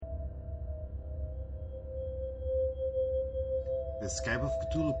The Skype of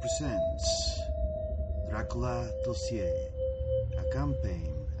Cthulhu presents Dracula Dossier, a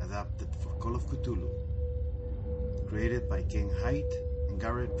campaign adapted for Call of Cthulhu, created by Ken Haidt and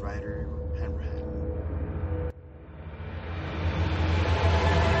Garrett Ryder Hanrahan.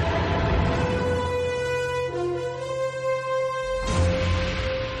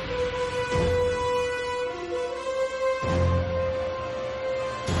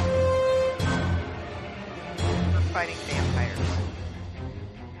 Fighting vampires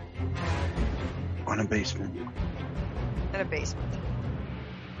On a basement. in a basement.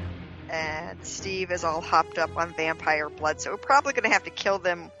 And Steve is all hopped up on vampire blood, so we're probably going to have to kill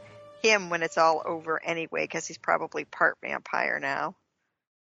him when it's all over anyway, because he's probably part vampire now.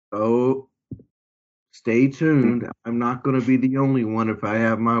 Oh, stay tuned. I'm not going to be the only one if I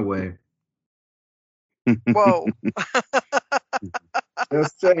have my way. Whoa.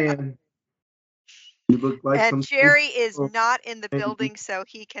 Just saying. You look like And Jerry is not in the building, so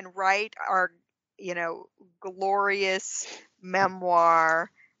he can write our, glorious memoir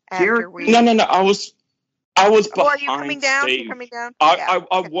after we... No. I was behind are you coming down? Steve. You coming down?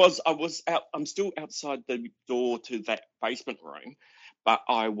 I was out. I'm still outside the door to that basement room, but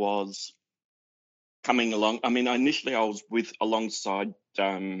I was coming along. I mean, initially I was alongside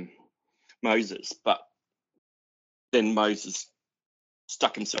Moses, but then Moses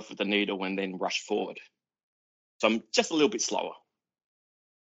stuck himself with the needle and then rushed forward. So I'm just a little bit slower.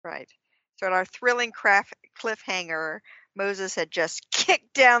 Right. So at our thrilling cliffhanger, Moses had just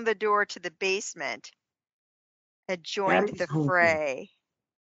kicked down the door to the basement and joined the fray.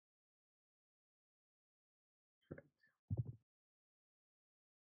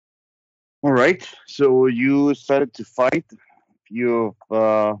 All right, so you started to fight a few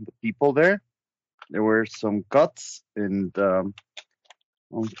of the people there. There were some cuts, and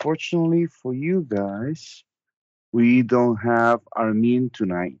unfortunately for you guys, we don't have Armin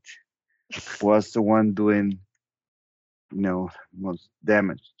tonight. Was the one doing, most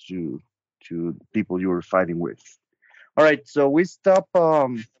damage to the people you were fighting with. All right, so we stop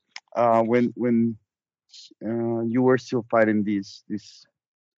when you were still fighting this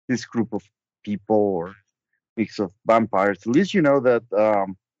group of people or mix of vampires. At least you know that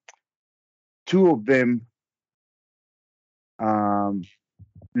two of them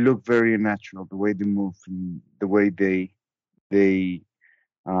look very natural. The way they move and the way they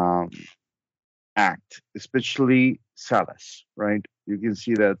act, especially Salas. Right? You can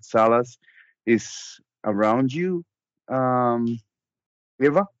see that Salas is around you,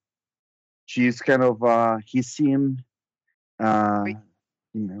 Eva. She's kind of he seemed like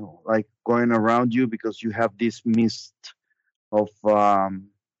going around you because you have this mist of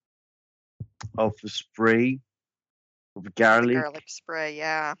spray of garlic spray,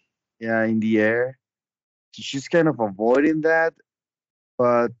 yeah, in the air. She's kind of avoiding that,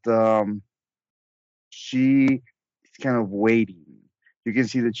 but she is kind of waiting. You can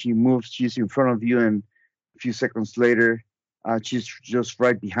see that she moves. She's in front of you, and a few seconds later, she's just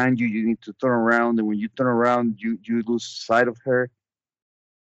right behind you. You need to turn around, and when you turn around, you lose sight of her.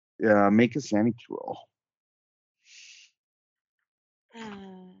 Make a sanity roll.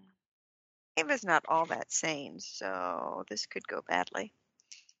 Eva's not all that sane, so this could go badly.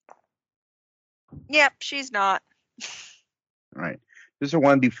 Yep, she's not. All right. This is a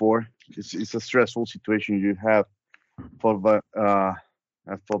 1d4. It's a stressful situation. You have fought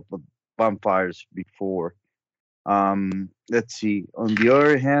vampires before. Let's see. On the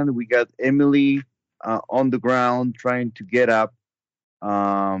other hand, we got Emily on the ground trying to get up.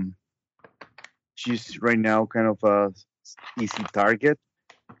 She's right now kind of a easy target.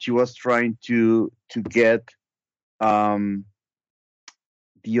 She was trying to get the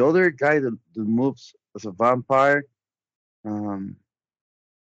other guy that moves as a vampire.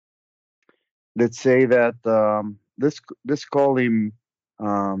 Let's say that let's call him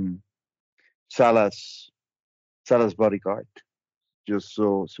Salas bodyguard, just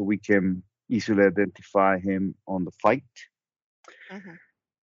so we can easily identify him on the fight. Mm-hmm.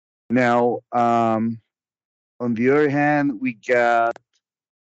 Now, on the other hand, we got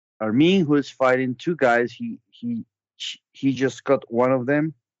Armin, who is fighting two guys. He just got one of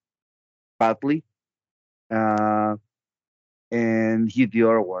them badly, and hit the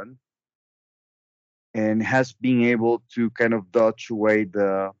other one, and has been able to kind of dodge away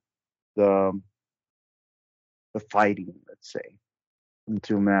the fighting, let's say,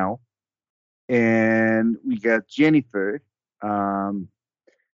 until now. And we got Jennifer.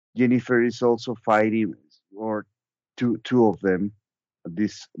 Jennifer is also fighting, or two of them at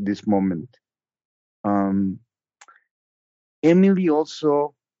this moment. Emily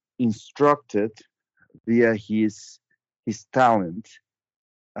also instructed via his his talent,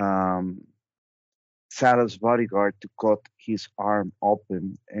 Sarah's bodyguard to cut his arm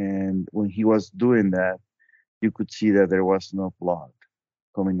open, and when he was doing that, you could see that there was no blood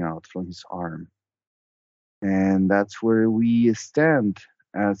coming out from his arm. And that's where we stand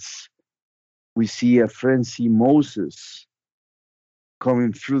as we see a frenzy Moses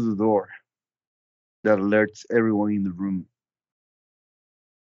coming through the door that alerts everyone in the room.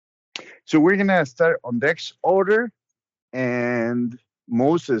 So we're gonna start on Dex order, and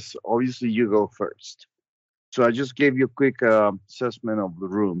Moses, obviously you go first. So I just gave you a quick assessment of the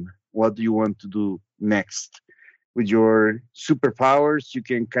room. What do you want to do next? With your superpowers, you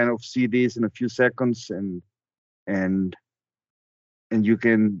can kind of see this in a few seconds, and you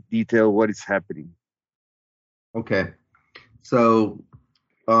can detail what is happening. Okay. So,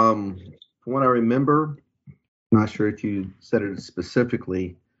 from what I remember, not sure if you said it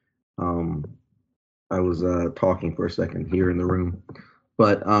specifically. I was talking for a second here in the room,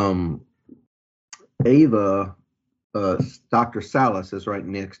 but Ava, Dr. Salas is right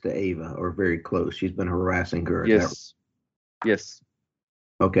next to Ava, or very close. She's been harassing her. Yes. Yes.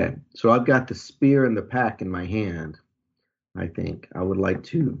 Okay. So I've got the spear and the pack in my hand. I think I would like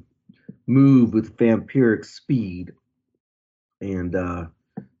to move with vampiric speed and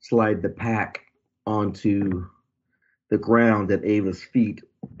slide the pack onto the ground at Ava's feet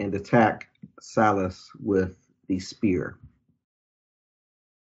and attack Salas with the spear.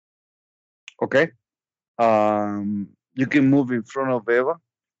 Okay. You can move in front of Eva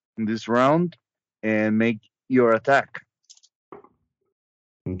in this round and make your attack.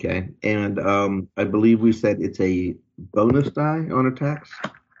 Okay. And I believe we said it's a bonus die on attacks.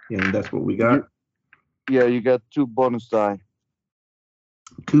 And that's what we got. You got 2 bonus die.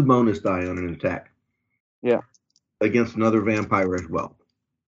 2 bonus die on an attack. Yeah. Against another vampire as well.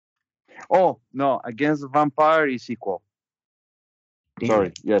 Oh, no. Against the vampire is equal. Damn Sorry.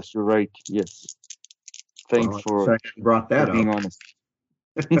 it. Yes, you're right. Yes. Thanks for brought that being up. honest.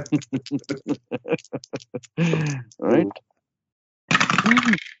 All right.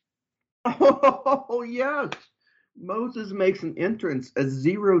 Oh, yes. Moses makes an entrance at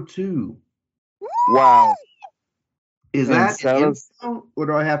 0-2. Wow. Is And that Salas, or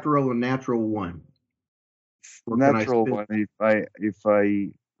do I have to roll a natural 1? Or can I natural spin- one, if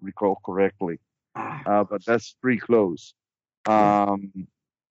I recall correctly. Ah, But that's pretty close. Yeah.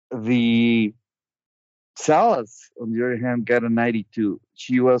 The Salas, on the other hand, got a 92.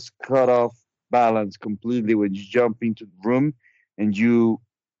 She was cut off balance completely when you jump into the room and you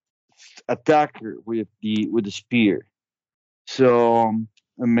attack her with the spear. So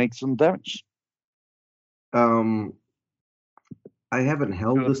it makes some damage. I haven't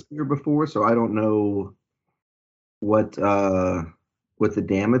held the spear before, so I don't know what the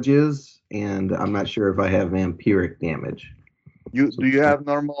damage is, and I'm not sure if I have vampiric damage. Do you have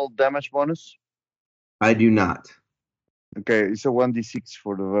normal damage bonus? I do not. Okay, it's a 1d6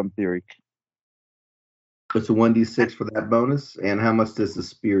 for the vampiric. It's a 1d6 for that bonus, and how much does the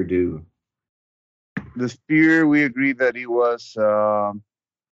spear do? The spear, we agreed that it was on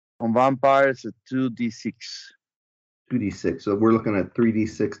vampires a 2d6. 2d6. So we're looking at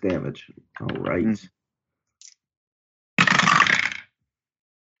 3d6 damage. All right.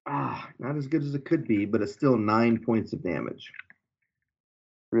 Not as good as it could be, but it's still 9 points of damage.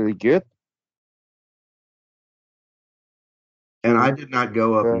 Really good. And I did not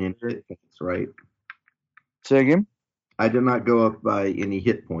go up in any hit points, right? Say again? I did not go up by any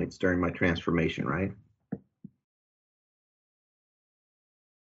hit points during my transformation, right?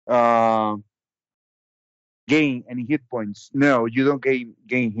 Gain any hit points? No, you don't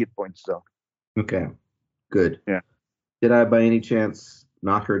gain hit points though. Okay, good. Yeah. Did I by any chance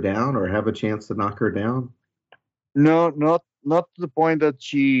knock her down or have a chance to knock her down? No, not to the point that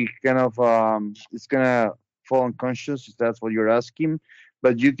she kind of is gonna fall unconscious, if that's what you're asking.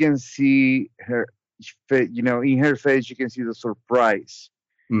 But you can see her, in her face, you can see the surprise.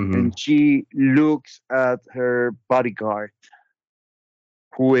 Mm-hmm. And she looks at her bodyguard,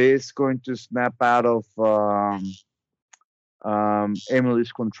 who is going to snap out of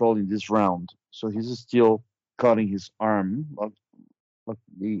Emily's control in this round. So he's still cutting his arm,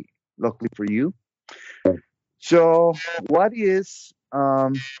 luckily for you. So what is,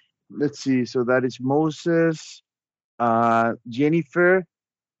 let's see, so that is Moses. Jennifer,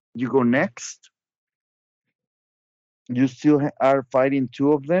 you go next. You still are fighting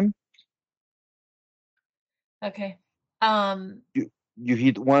 2 of them. Okay. You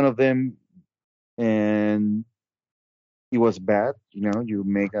hit one of them and it was bad. You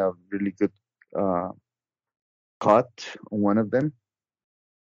make a really good cut on one of them.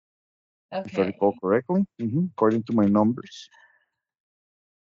 if I recall correctly, according to my numbers.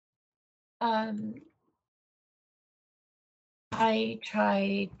 I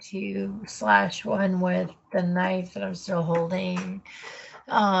try to slash one with the knife that I'm still holding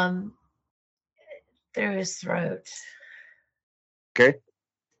through his throat. Okay.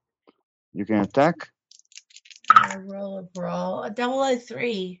 You can attack. I roll a brawl. A double a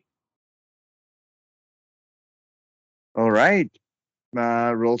 3. All right.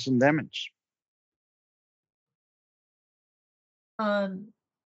 Roll some damage.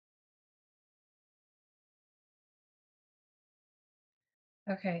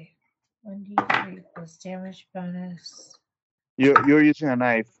 Okay. 1d3 plus damage bonus. You're using a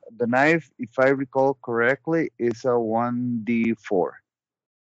knife. The knife, if I recall correctly, is a 1d4.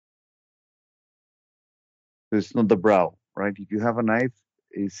 It's not the brow, right? If you have a knife,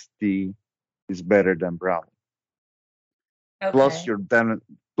 is better than brow. Okay. Plus your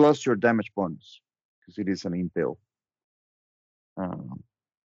damage bonus, because it is an impale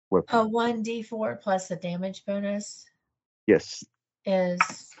weapon. A 1d4 plus the damage bonus Yes.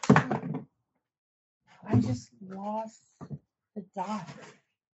 is. I just lost the dot.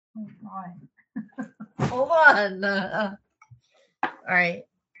 Oh God. Hold on. All right.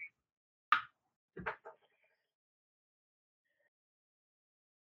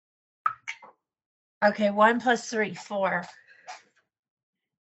 Okay, 1 plus 3, 4.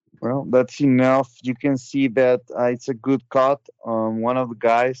 Well, that's enough. You can see that it's a good cut. One of the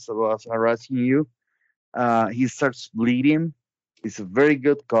guys that was harassing you, he starts bleeding. It's a very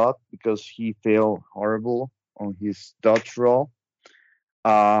good cut because he failed horrible on his dodge roll.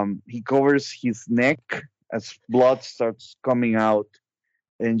 He covers his neck as blood starts coming out,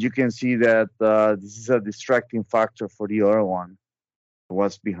 and you can see that this is a distracting factor for the other one who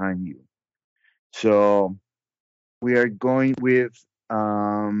was behind you. So we are going with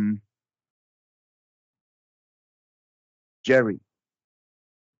Jerry.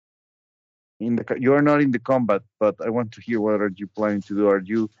 You are not in the combat, but I want to hear what are you planning to do. Are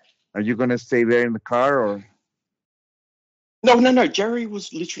you gonna stay there in the car or? No. Jerry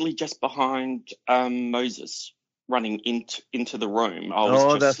was literally just behind Moses, running into the room. I was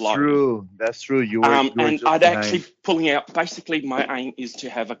just That's slow. true. That's true. You were and just I'd behind. actually pulling out. Basically, my aim is to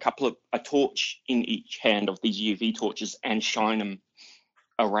have a torch in each hand of these UV torches and shine them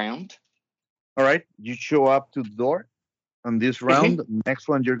around. All right, you show up to the door on this round. Next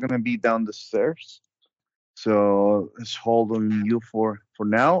one, you're gonna be down the stairs. So let's hold on you for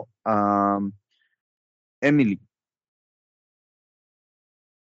now. Emily.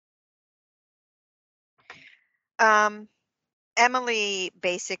 Emily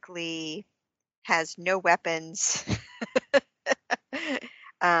basically has no weapons.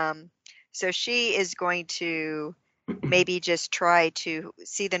 So she is going to maybe just try to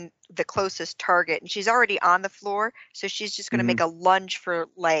see the closest target, and she's already on the floor, so she's just going to make a lunge for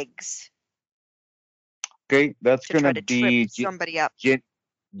legs. Okay, that's to gonna try to be trip somebody up.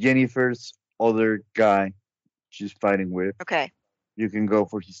 Jennifer's other guy she's fighting with. Okay. You can go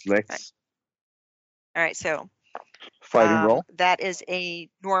for his legs. All right, so fighting brawl. That is a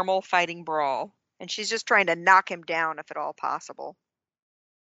normal fighting brawl, and she's just trying to knock him down if at all possible.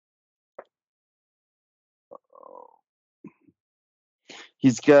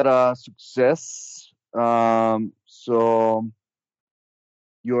 He's got a success. So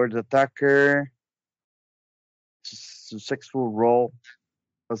you're the attacker. Successful roll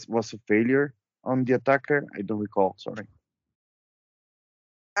was a failure on the attacker. I don't recall. Sorry.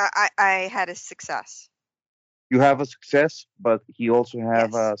 I had a success. You have a success, but he also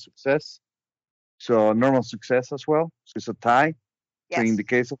have a success. So normal success as well. So it's a tie. Yes. So in the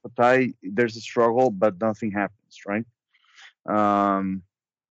case of a tie, there's a struggle, but nothing happens, right?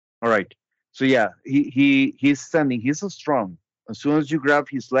 All right. So yeah, he's standing. He's so strong. As soon as you grab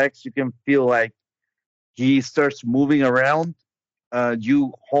his legs, you can feel like he starts moving around.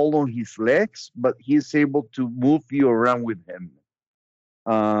 You hold on his legs, but he's able to move you around with him.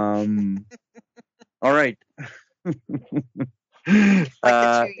 All right. Like the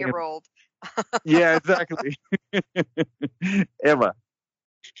 2-year-old. Yeah, exactly. Eva.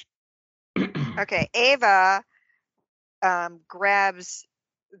 Okay, Ava grabs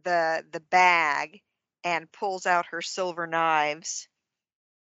the bag and pulls out her silver knives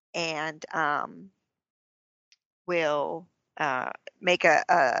and will make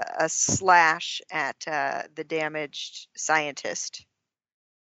a slash at the damaged scientist.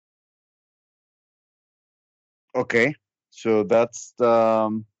 Okay, so that's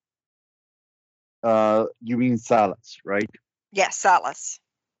the you mean Salas, right? Yes, Salas.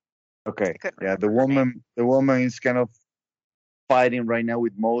 Okay. Yeah, the woman is kind of fighting right now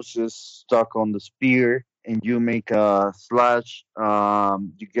with Moses stuck on the spear, and you make a slash.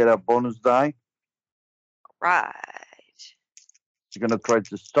 You get a bonus die. Right. She's gonna try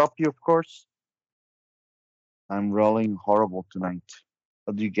to stop you, of course. I'm rolling horrible tonight.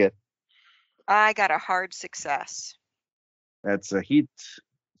 What do you get? I got a hard success. That's a hit.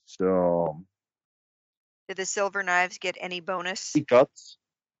 So Did the silver knives get any bonus? it cuts.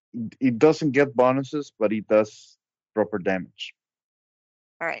 It doesn't get bonuses, but it does proper damage.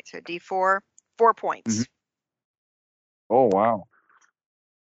 All right, so D4, 4 points. Mhm. Oh wow!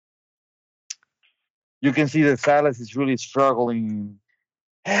 You can see that Silas is really struggling.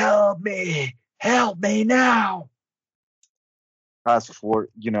 Help me! Help me now! Ask for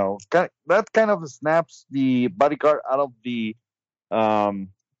that kind of snaps the bodyguard out of the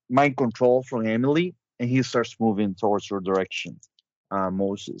mind control from Emily, and he starts moving towards your direction.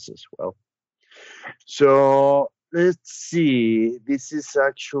 Moses as well. So let's see. This is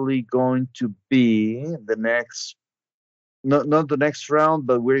actually going to be the next, not the next round,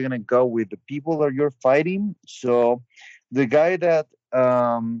 but we're gonna go with the people that you're fighting. So the guy that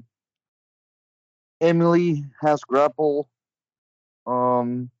Emily has grappled,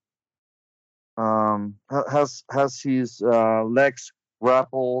 has his legs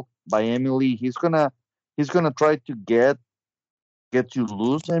grappled by Emily. He's gonna try to get you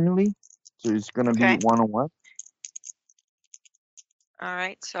loose, Emily. So it's gonna be Okay. 1-on-1 All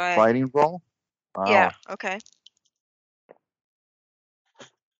right, so fighting roll. Wow. yeah, okay.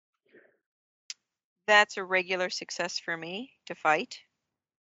 That's a regular success for me to fight.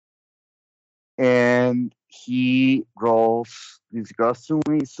 And he rolls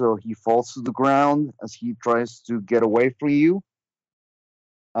disgustingly, so he falls to the ground as he tries to get away from you.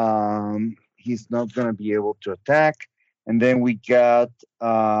 He's not gonna be able to attack. And then we got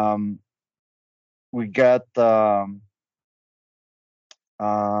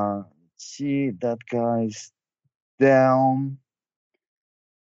let's see, that guy's down.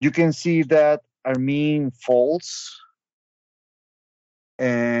 You can see that Armin falls,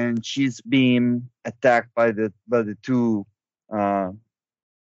 and she's being attacked by the two, the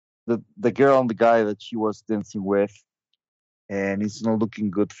girl and the guy that she was dancing with, and it's not looking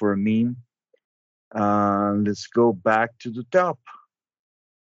good for Armin. Let's go back to the top.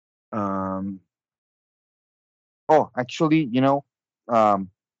 Oh, actually, I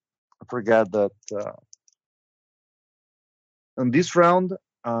forgot that on this round,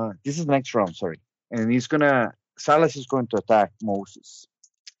 this is next round, sorry, and Silas is going to attack Moses.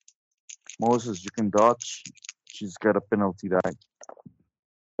 Moses, you can dodge. She's got a penalty die.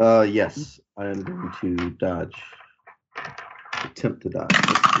 Yes, I am going to dodge. Attempt to dodge.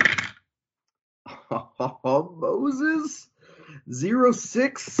 Let's see. Oh, Moses,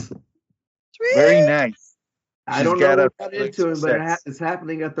 06. Sweet. Very nice. I don't know what got into him, but it's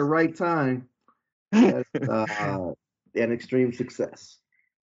happening at the right time. That's an extreme success.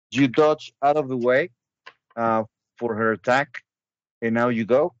 You dodge out of the way for her attack, and now you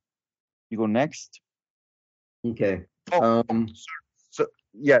go. You go next. Okay. Oh, so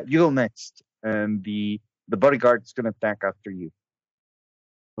yeah, you go next, and the bodyguard is gonna attack after you.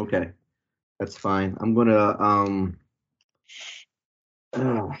 Okay, that's fine. I'm gonna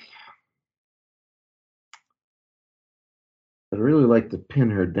I'd really like to pin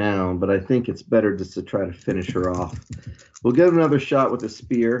her down, but I think it's better just to try to finish her off. We'll give him another shot with the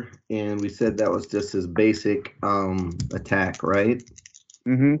spear, and we said that was just his basic attack, right?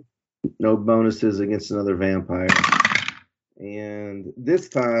 Mm-hmm. No bonuses against another vampire. And this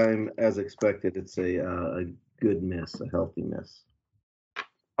time, as expected, it's a good miss, a healthy miss.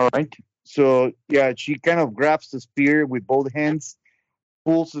 All right. So yeah, she kind of grabs the spear with both hands,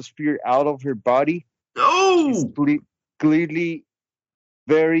 pulls the spear out of her body. Oh! She's clearly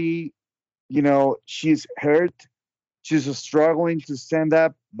very, she's hurt. She's struggling to stand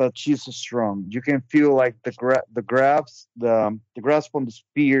up, but she's strong. You can feel like the grasp on the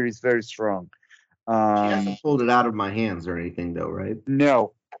spear is very strong. She hasn't pulled it out of my hands or anything, though, right?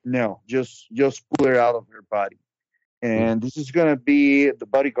 No, just pull her out of her body. And this is gonna be the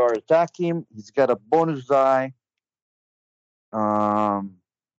bodyguard attack him. He's got a bonus die.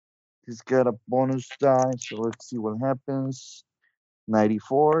 He's got a bonus die. So let's see what happens.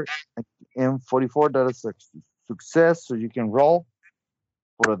 94 and 44. That is a success. So you can roll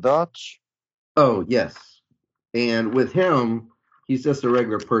for a dodge. Oh yes, and with him, he's just a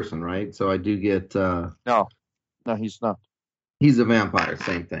regular person, right? So I do get. No, he's not. He's a vampire.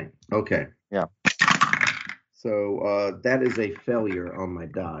 Same thing. Okay. Yeah. So that is a failure on my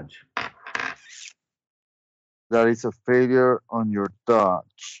dodge. That is a failure on your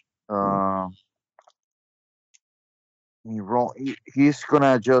dodge. He's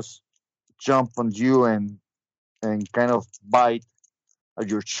gonna just jump on you and kind of bite at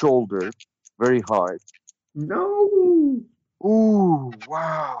your shoulder very hard. No. Ooh,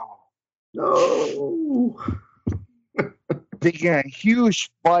 wow. No. Taking a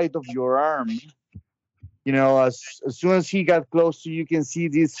huge bite of your arm. You know, as soon as he got close to you, you can see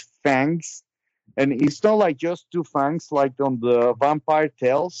these fangs. And it's not like just two fangs like on the vampire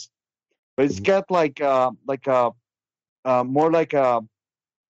tails, but it's got like a more like a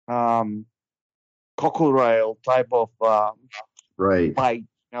um, crocodile type of Right. bite,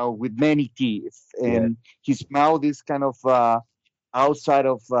 you know, with many teeth. Yeah. And his mouth is kind of outside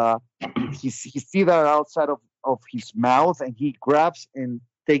of his teeth are outside of his mouth, and he grabs and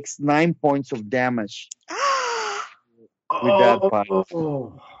takes 9 points of damage with that bite.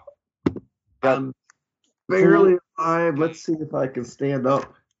 Oh, Got I'm full. barely alive. Let's see if I can stand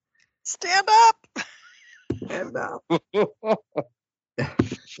up. Stand up. Stand up.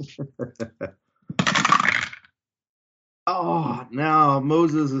 Oh, now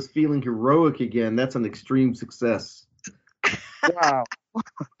Moses is feeling heroic again. That's an extreme success. Wow.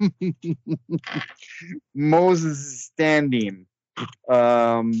 Moses is standing.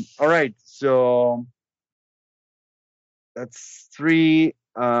 All right, so that's 3.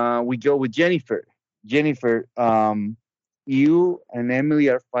 We go with Jennifer. Jennifer, you and Emily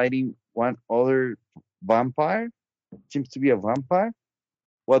are fighting one other vampire. Seems to be a vampire.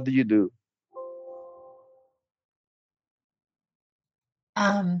 What do you do?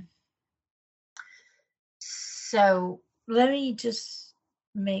 So let me just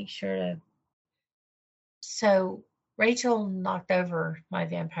make sure to. So Rachel knocked over my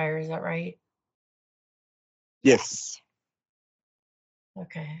vampire. Is that right? Yes.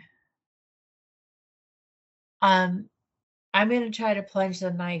 Okay. I'm going to try to plunge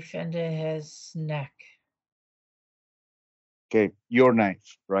the knife into his neck. Okay, your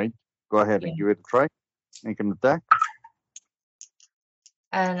knife, right? Go ahead and Yeah. give it a try. Make an attack.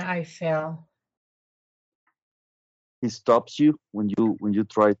 And I fail. He stops you when you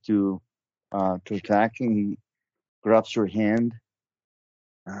try to attack, and he grabs your hand.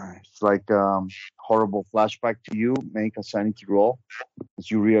 It's like horrible flashback to you. Make a sanity roll as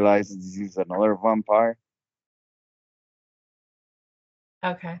you realize that this is another vampire.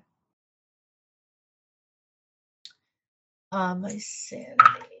 Okay. My sanity.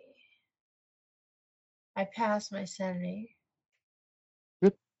 I passed my sanity.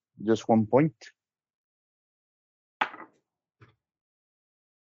 Good. Just 1 point.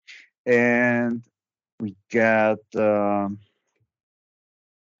 And we got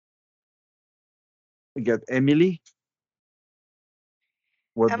Emily.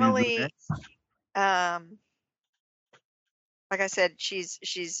 What do you do Emily, next? like I said,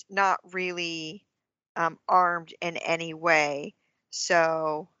 she's not really armed in any way,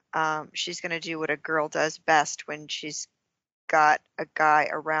 so she's gonna do what a girl does best when she's got a guy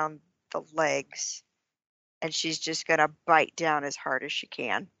around the legs, and she's just gonna bite down as hard as she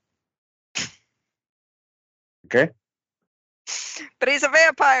can. Okay. But he's a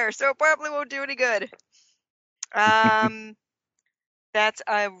vampire, so it probably won't do any good. That's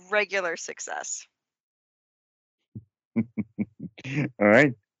a regular success. All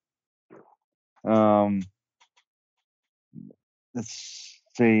right. Um, let's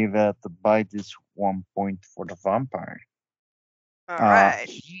say that the bite is 1 point for the vampire. All right.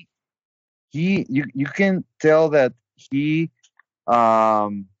 You can tell that he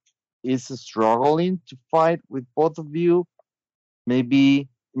is struggling to fight with both of you. Maybe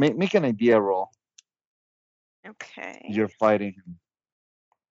make an idea roll. Okay. You're fighting him.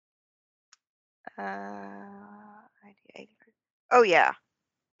 Idea. Oh yeah,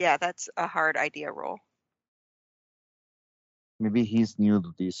 that's a hard idea roll. Maybe he's new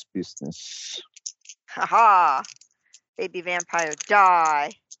to this business. Haha! Baby vampire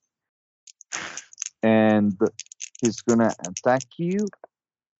die. And he's gonna attack you.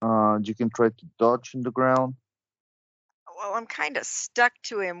 You can try to dodge in the ground. Well, I'm kind of stuck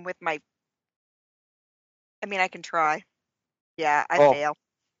to him with my. I mean, I can try. Yeah, I fail.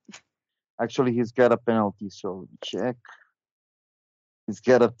 Actually, he's got a penalty, so check. He's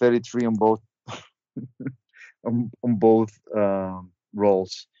got a 33 on both on both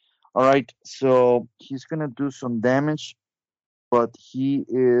rolls. All right, so he's gonna do some damage, but he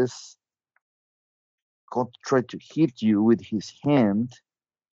is going to try to hit you with his hand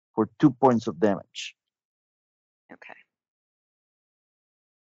for 2 points of damage. Okay.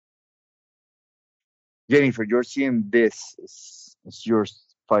 Jennifer, you're seeing this as you're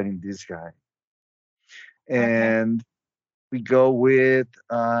fighting this guy. And we go with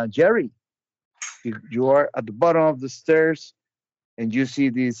Jerry. You are at the bottom of the stairs, and you see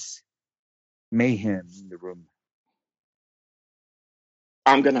this mayhem in the room.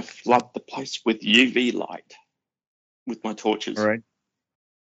 I'm going to flood the place with UV light with my torches. All right.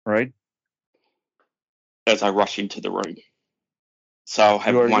 All right. As I rush into the room. So I'll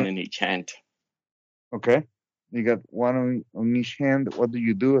have one in each hand. Okay. You got one on each hand. What do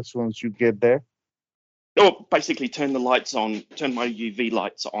you do as soon as you get there? Or basically turn the lights on, turn my UV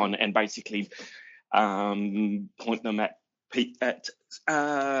lights on, and basically point them at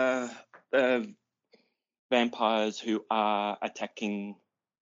vampires who are attacking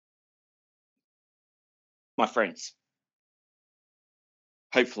my friends.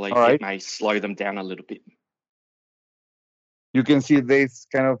 Hopefully, it may slow them down a little bit. You can see they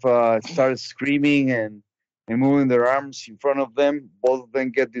kind of start screaming and moving their arms in front of them. Both of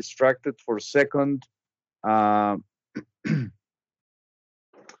them get distracted for a second.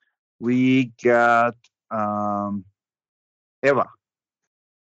 We got Eva.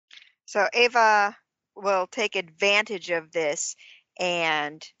 So Ava will take advantage of this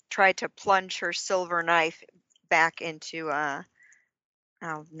and try to plunge her silver knife back into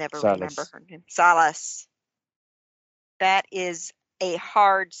I'll never remember her name. Salas. That is a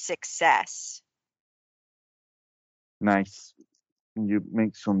hard success. Nice. You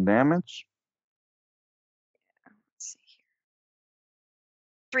make some damage. Let's see here.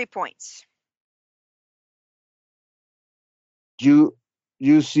 3 points. You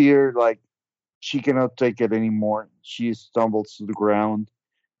see her like she cannot take it anymore. She stumbles to the ground,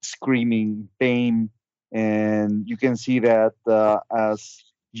 screaming pain, and you can see that as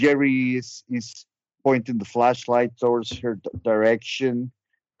Jerry is pointing the flashlight towards her direction,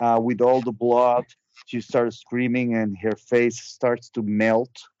 with all the blood, she starts screaming and her face starts to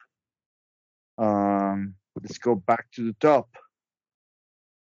melt. Let's go back to the top.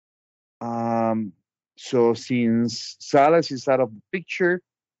 So since Salas is out of the picture,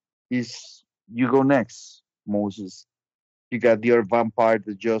 you go next, Moses. You got the other vampire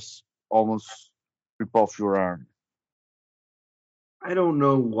that just almost rip off your arm. I don't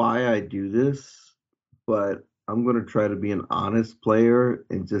know why I do this, but I'm going to try to be an honest player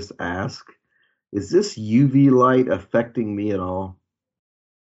and just ask, is this UV light affecting me at all?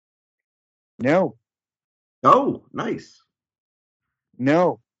 No. Oh, nice.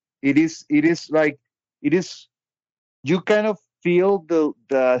 No. It is like, you kind of feel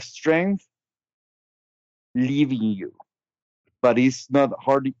the strength leaving you, but it's not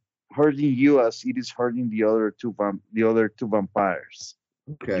hurting you as it is hurting the other two vampires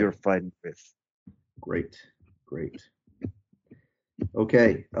you're fighting with. Great.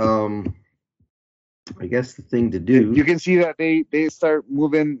 Okay. I guess the thing to do. You can see that they start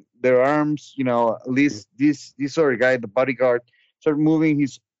moving their arms. At least this other guy, the bodyguard, start moving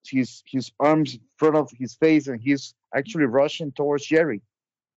his arms in front of his face, and he's actually rushing towards Jerry.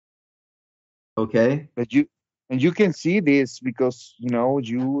 Okay. But you can see this because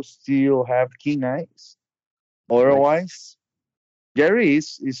you still have keen eyes. Otherwise, Jerry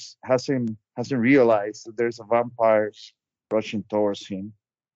hasn't realized that there's a vampire rushing towards him.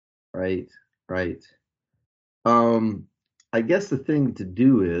 Right. I guess the thing to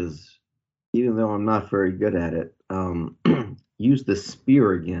do is, even though I'm not very good at it, use the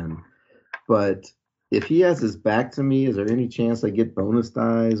spear again. But if he has his back to me, is there any chance I get bonus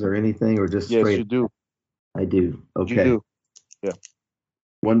dice or anything, or just straight? Yes, you do. I do. Okay. You do. Yeah.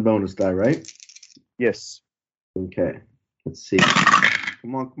 1 bonus die, right? Yes. Okay. Let's see.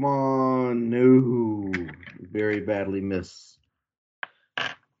 Come on. No. Very badly miss.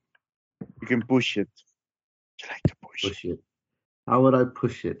 You can push it. You like to push it. How would I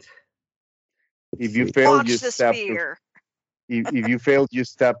push it? If you fail, you stab if you fail, you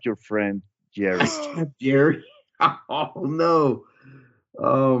stab your friend Jerry. Jerry? Oh no.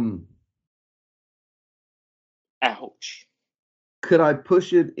 Ouch. Could I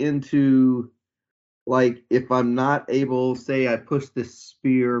push it into, like, if I'm not able, say I push this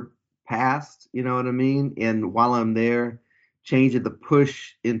spear past, you know what I mean? And while I'm there, change it to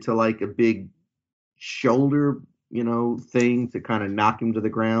push into like a big shoulder, thing to kind of knock him to the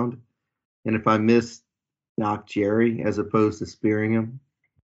ground. And if I miss, knock Jerry as opposed to spearing him.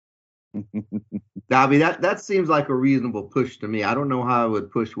 I mean, that seems like a reasonable push to me. I don't know how I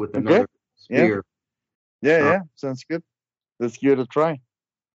would push with another spear. Yeah. Sounds good. Let's give it a try.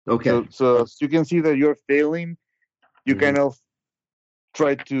 Okay. So you can see that you're failing. You kind of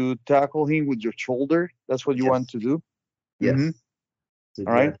try to tackle him with your shoulder. That's what you want to do. Yes.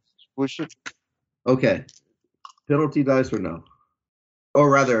 All right. Push it. Okay. Penalty dice or no? Or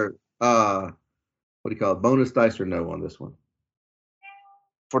rather, what do you call it? Bonus dice or no on this one?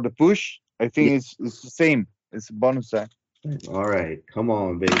 For the push, I think it's the same. It's a bonus act. All right, come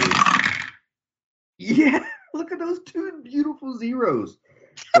on, baby. Yeah, look at those two beautiful zeros.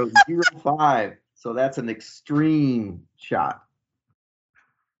 So 0-5. So that's an extreme shot.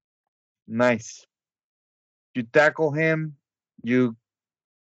 Nice. You tackle him. You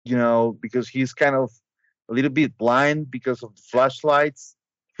know, because he's kind of a little bit blind because of the flashlights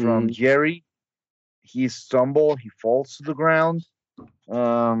from Jerry. He stumbles. He falls to the ground.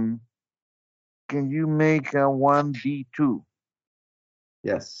 Can you make a 1d2?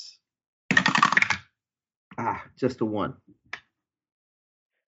 Yes. Just a 1.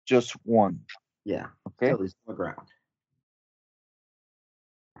 Just one. Yeah. Okay. Till he's on the ground.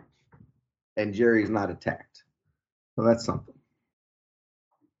 And Jerry's not attacked. So that's something.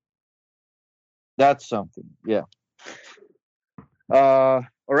 That's something. Yeah. All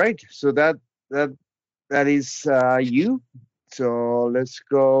right. So that is you. So let's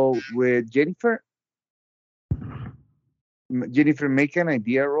go with Jennifer. Jennifer, make an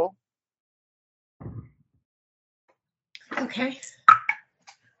idea roll. Okay.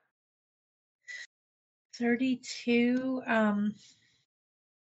 32.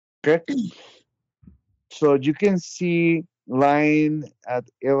 Okay. So you can see lying at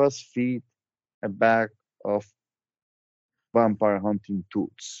Eva's feet a bag of vampire hunting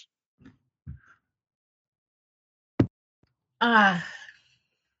tools. Ah,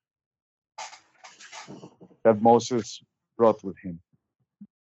 That Moses brought with him.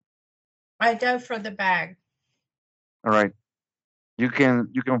 I dove for the bag. All right. You can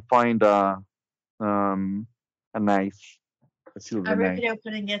find a knife, a I silver rip knife. it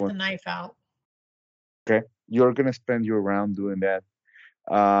open and get the knife out. Okay. You're gonna spend your round doing that.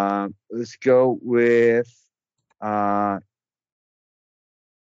 Let's go with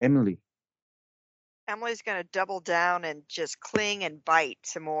Emily. Emily's going to double down and just cling and bite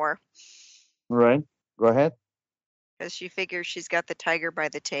some more All right. Go ahead. because she figures she's got the tiger by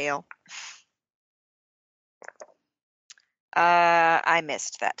the tail. I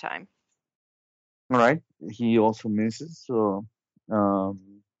missed that time. All right. He also misses, so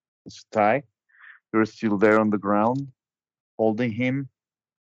it's a tie. You're still there on the ground, holding him.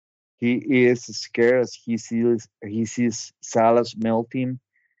 He is scared as he sees Salas melting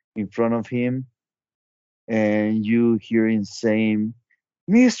in front of him, and you hear him saying,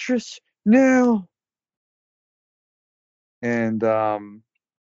 "Mistress, no!" And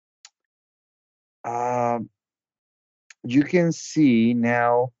you can see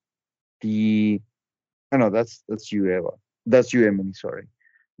now the. Oh no, that's you, Eva. That's you, Emily. Sorry.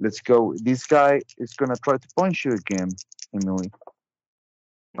 Let's go. This guy is gonna try to punch you again, Emily.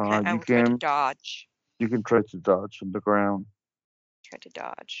 Okay, I You will try to can dodge. try to dodge on the ground. Try to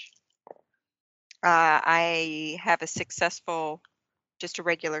dodge. I have a successful, just a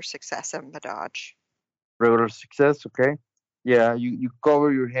regular success on the dodge. Regular success, okay? Yeah, you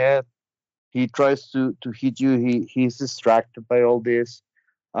cover your head. He tries to hit you. He's distracted by all this.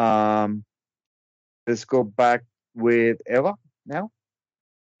 Um, let's go back with Eva now.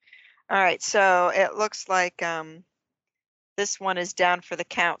 All right, so it looks like this one is down for the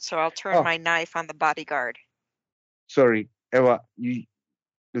count, so I'll turn Oh, my knife on the bodyguard. sorry, Eva.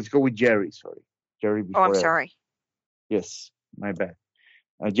 Let's go with Jerry. Sorry, Jerry Oh, I'm before Eva. sorry. Yes, my bad.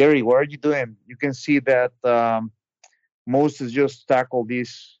 Jerry, what are you doing? You can see that Moses just tackled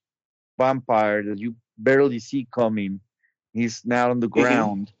this vampire that you barely see coming. He's now on the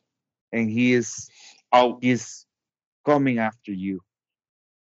ground, and he's coming after you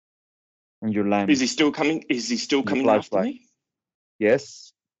and your lamp. Is he still coming? Is he still coming after me?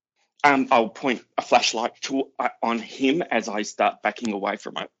 Yes. I'll point a flashlight on him as I start backing away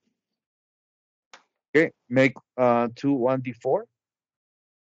from it. Okay. Make 2 1d4.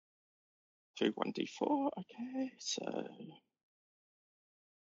 2 1d4. Okay, so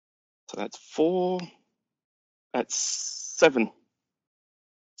that's 4. That's 7.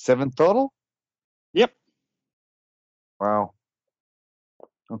 7 total. Yep. Wow.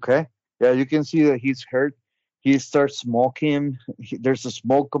 Okay. Yeah, you can see that he's hurt. He starts smoking. There's a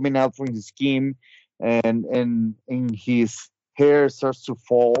smoke coming out from his skin, and his hair starts to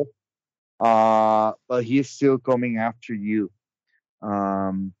fall. But he's still coming after you.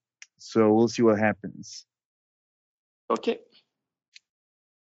 So we'll see what happens. Okay.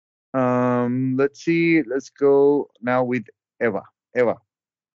 Let's see. Let's go now with Eva. Eva.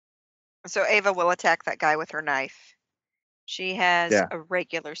 So Ava will attack that guy with her knife. She has Yeah. a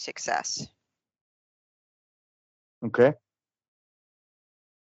regular success. Okay.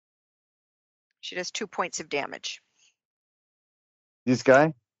 She does 2 points of damage. This guy,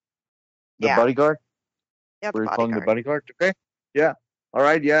 the Yeah. bodyguard. Yeah, the We're calling the bodyguard. bodyguard. Okay. Yeah. All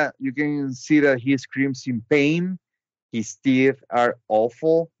right, yeah, you can see that he screams in pain. His teeth are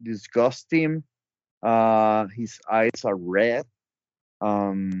awful, disgusting. His eyes are red.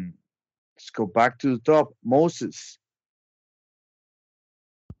 Let's go back to the top. Moses,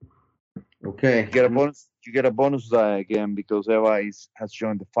 Okay. you get a bonus. You get a bonus die again because Eva has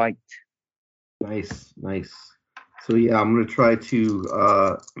joined the fight. Nice, nice. So yeah, I'm gonna try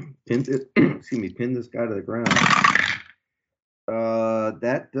to pin it, excuse me, pin this guy to the ground.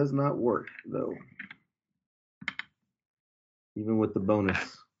 That does not work though. Even with the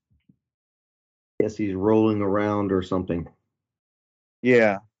bonus. Guess he's rolling around or something.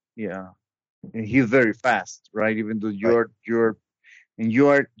 Yeah, yeah. And he's very fast, right? Even though you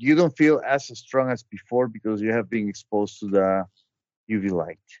don't feel as strong as before because you have been exposed to the UV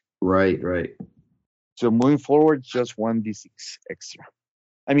light. Right, right. So moving forward, just 1d6 extra.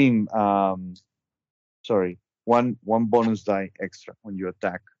 I mean, sorry, one bonus die extra when you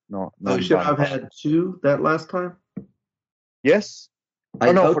attack. No, Oh, not should bonus. I've had 2 that last time? Yes.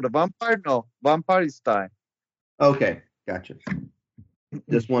 Oh no, okay. for the vampire, no. Vampire is die. Okay, gotcha.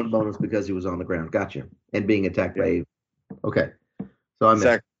 Just 1 bonus because he was on the ground. Gotcha. And being attacked by Eve. Okay. So I missed.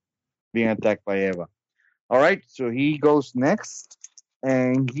 Exactly. Being attacked by Eva. All right, so he goes next,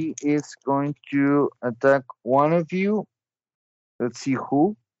 and he is going to attack one of you. Let's see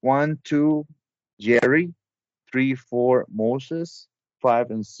who. 1, 2, Jerry. 3, 4, Moses.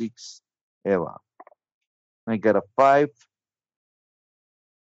 5 and 6, Eva. I got a 5.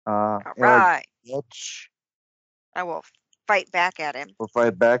 All Eva, right. watch I will fight back at him. or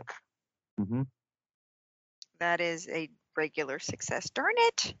fight back. Mm-hmm. That is a regular success. Darn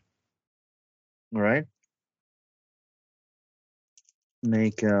it. All right.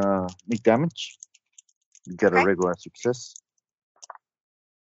 Make damage. You get a Okay. regular success.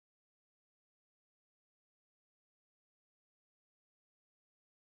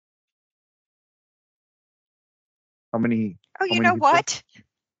 How many? Oh, how you many know hit points? what?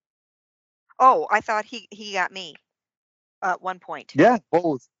 Oh, I thought he got me. 1 point. Yeah,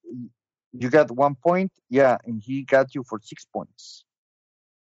 both. You got 1 point. Yeah, and he got you for 6 points.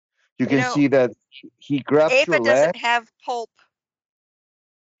 You can see that he grabs Ava your leg. doesn't have pulp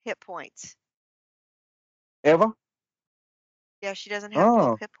hit points. Eva? Yeah, she doesn't have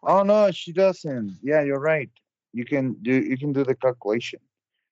pulp hit points. Oh no, she doesn't. Yeah, you're right. You can do the calculation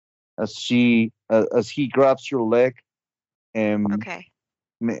as he grabs your leg and Okay.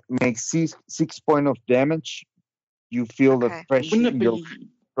 makes 6 points of damage. You feel the Okay. pressure. Wouldn't it You'll be?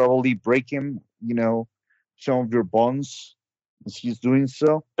 probably break him. Some of your bones as he's doing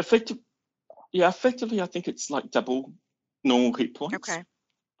so. Effectively, I think it's like double normal hit points. Okay.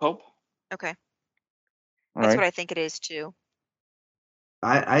 Pulp. Okay. All That's right. what I think it is too.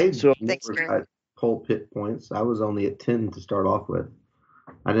 I So Thanks, never Gary. got pulp hit points. I was only at 10 to start off with.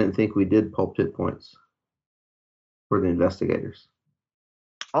 I didn't think we did pulp hit points for the investigators.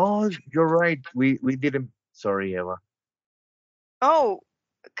 oh, you're right. We didn't. Sorry, Eva. Oh,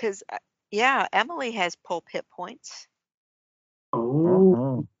 because yeah, Emily has pulp hit points.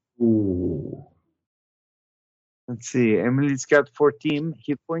 Oh. Let's see. Emily's got 14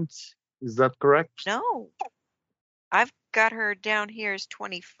 hit points. Is that correct? No, I've got her down here as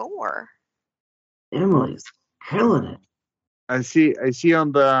 24. Emily's killing it. I see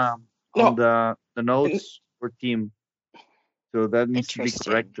on the No. notes for team. So that needs to be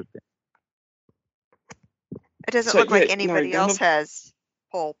Interesting. corrected. It doesn't So, look like yeah, no, anybody none else of has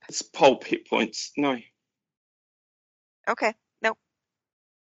pulp. it's pulp hit points. No. Okay. Nope.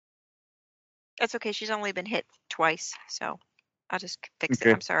 That's okay. She's only been hit twice, so I'll just fix it.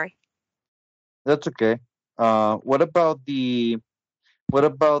 Okay. I'm sorry. That's okay. What about the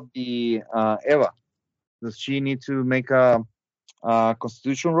Eva? Does she need to make a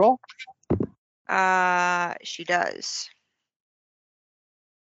constitution roll? She does.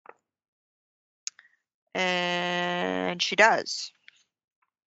 And she does.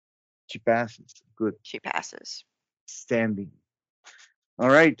 She passes. Good. She passes. Standing. All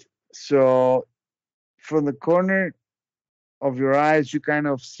right. So from the corner of your eyes, you kind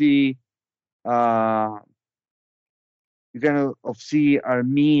of see our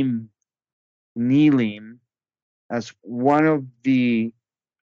meme kneeling as one of the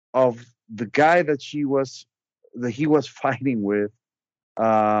guy that he was fighting with.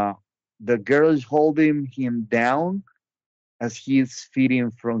 The girl is holding him down as he is feeding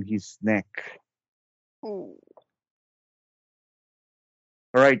from his neck. Ooh.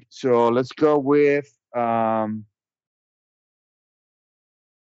 All right, so let's go with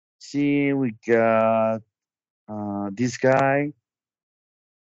see, we got this guy,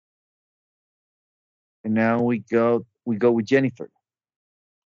 and now we go with Jennifer.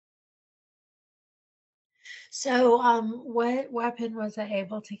 So, what weapon was I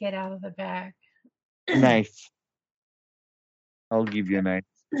able to get out of the bag? Knife. I'll give you a knife.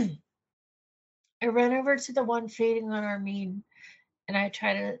 I run over to the one feeding on Armin, and I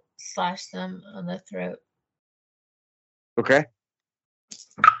try to slash them on the throat. Okay.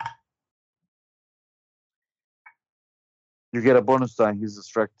 You get a bonus die. He's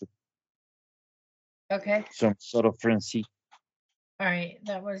distracted. Okay. Some sort of frenzy. All right.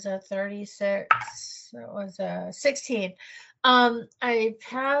 That was a 36. That was a 16. I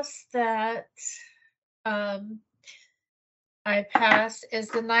passed that. I passed. Is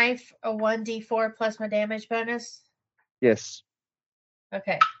the knife a 1d4 plus my damage bonus? Yes.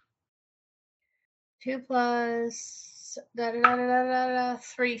 Okay. 2 plus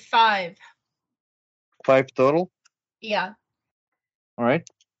 3, 5. 5 total. Yeah. All right.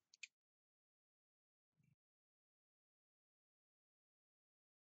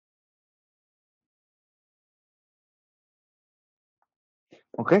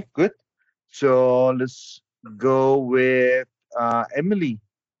 Okay, good. So let's go with Emily.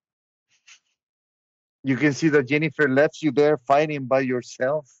 You can see that Jennifer left you there fighting by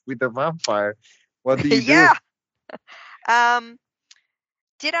yourself with a vampire. What do you do? Yeah.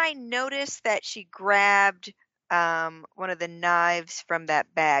 Did I notice that she grabbed one of the knives from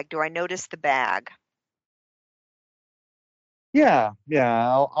that bag? Do I notice the bag? Yeah,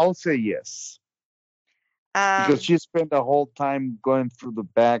 I'll say yes. Because she spent the whole time going through the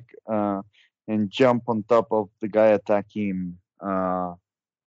back and jump on top of the guy attacking Armin.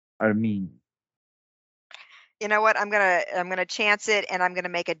 You know what? I'm gonna chance it, and I'm gonna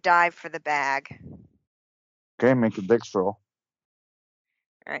make a dive for the bag. Okay, make a dex roll.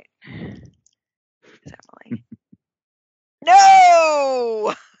 All right. Emily.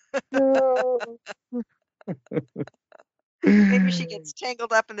 No! Maybe she gets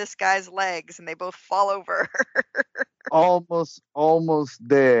tangled up in this guy's legs, and they both fall over. almost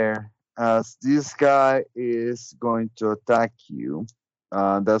there. As this guy is going to attack you,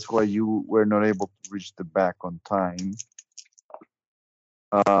 that's why you were not able to reach the back on time.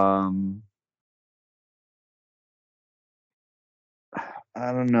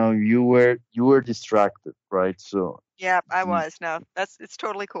 I don't know. You were distracted, right? So Yep, I was. No, it's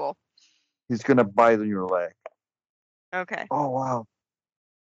totally cool. he's gonna bite on your leg. Okay. Oh wow,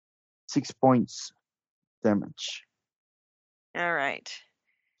 6 points damage. All right.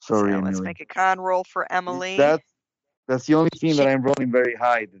 Sorry, So let's Emily. make a con roll for Emily. That's the only thing that I'm rolling very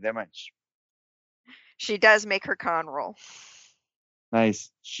high, the damage. She does make her con roll.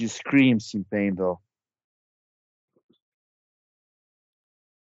 Nice. She screams in pain though.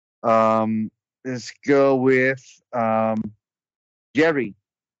 Let's go with Jerry.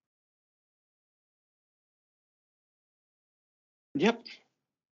 Yep.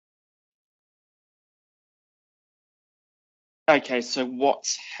 Okay, so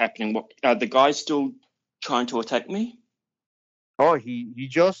what's happening? What the guy's still trying to attack me? Oh, he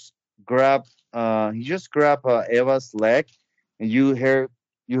just grabbed Eva's leg, and you heard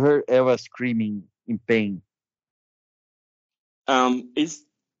Eva screaming in pain. Is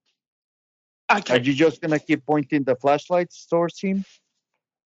Are okay. you just gonna keep pointing the flashlights towards him?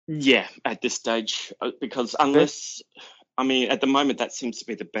 Yeah, at this stage, because unless I mean, at the moment, that seems to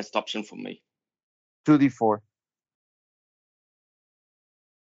be the best option for me. 2d4.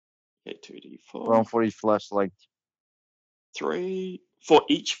 Yeah, 2d4. One for each flashlight. 3 for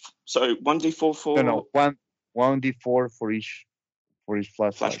each. So 1d4 for No, 1d4 for each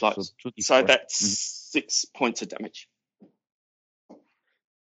flashlight. flashlights. So 2d4. So that's 6 points of damage.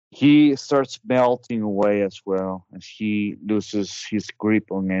 He starts melting away as well as he loses his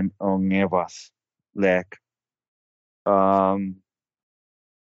grip on Eva's leg. So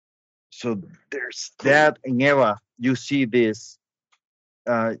there's that, and Eva, you see this.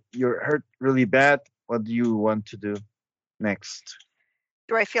 You're hurt really bad. What do you want to do next?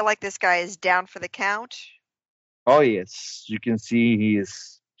 Do I feel like this guy is down for the count? Oh yes, you can see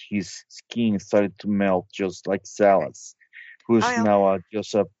his skin started to melt, just like Sal's, who's now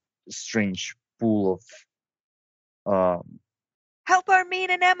just a strange pool of. Help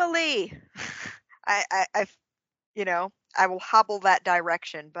Armin and Emily! I will hobble that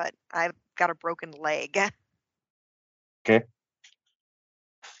direction, but I've got a broken leg. Okay.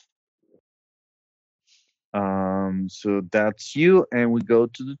 So that's you, and we go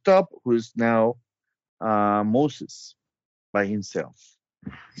to the top, who's now Moses by himself.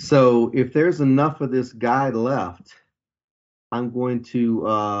 So if there's enough of this guy left, I'm going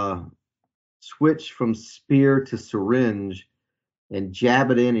to switch from spear to syringe and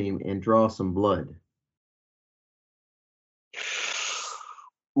jab it in him and draw some blood.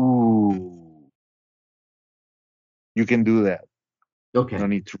 Ooh. You can do that. Okay. No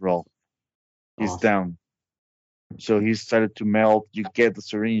need to roll. He's Awesome. down. So he started to melt. You get the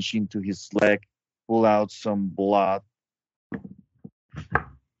syringe into his leg, pull out some blood.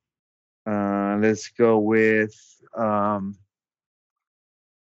 Let's go with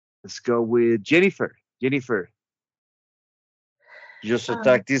Jennifer. Jennifer, you just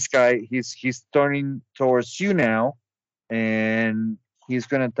attack this guy. He's turning towards you now, and he's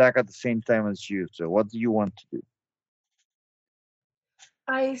gonna attack at the same time as you. So what do you want to do?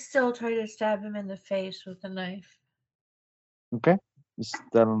 I still try to stab him in the face with a knife. Okay, is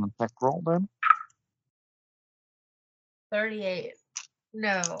that an attack roll then? 38.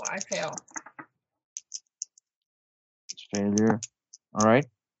 No, I fail. It's failure. All right.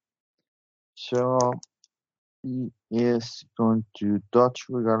 So he is going to dodge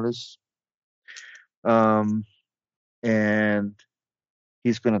regardless. And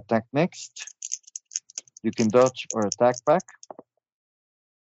he's going to attack next. You can dodge or attack back.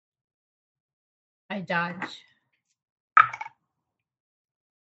 I dodge.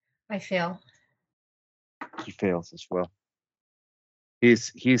 I fail. He fails as well.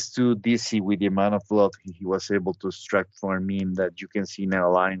 He's too dizzy with the amount of blood he was able to extract from Armin that you can see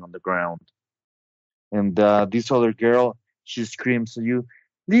now lying on the ground. And this other girl, she screams at you,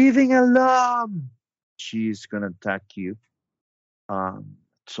 "Leaving alone!" She's going to attack you at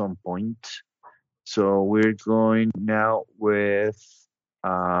some point. So we're going now with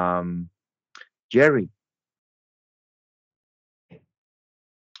Jerry.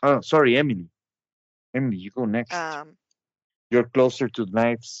 Oh, sorry, Emily. Emily, you go next. You're closer to the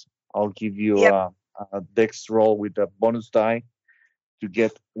knives. I'll give you Yep. a dex roll with a bonus die to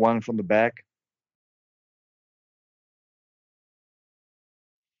get one from the back.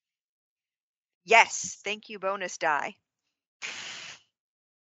 Yes, thank you, bonus die.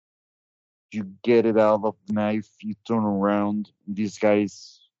 You get it out of the knife. You turn around. This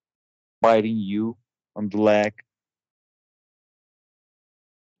guy's biting you on the leg.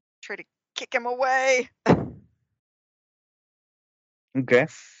 Try to kick him away. Okay.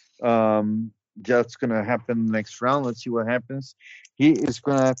 That's gonna happen next round. Let's see what happens. He is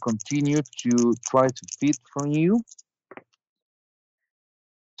gonna continue to try to feed from you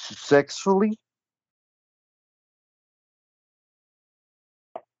successfully.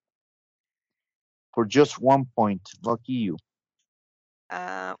 For just 1 point. Lucky you.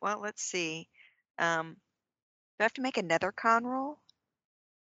 Well, let's see. Do I have to make another con roll?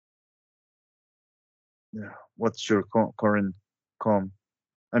 Yeah. What's your current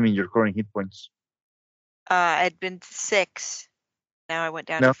your current hit points? I'd been 6. Now I went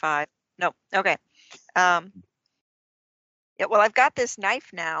down No. to 5. No. Okay. Yeah. Well, I've got this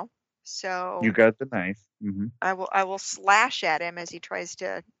knife now, so You got the knife. Mm-hmm. I will slash at him as he tries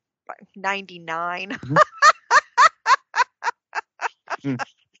to 99. With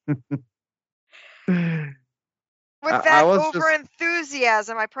that over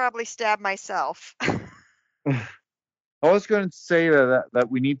enthusiasm, I probably stabbed myself. I was going to say that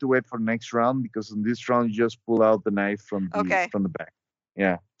we need to wait for next round because in this round you just pull out the knife from the back.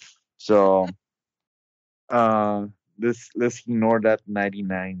 Yeah. So let's ignore that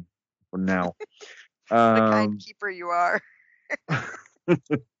 99 for now. The kind keeper you are.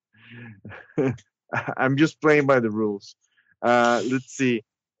 I'm just playing by the rules. Let's see.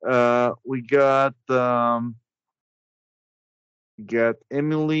 We got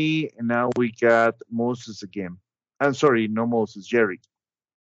Emily, and now we got Moses again. I'm sorry, no Moses, Jerry.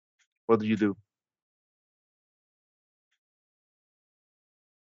 What do you do?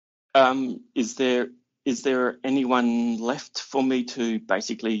 Is there anyone left for me to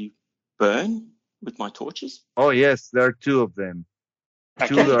basically burn with my torches? Oh yes, there are 2 of them.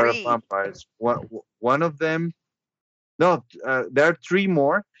 Okay. 2 are vampires. One of them. No, there are 3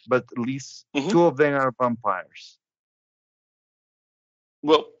 more, but at least 2 of them are vampires.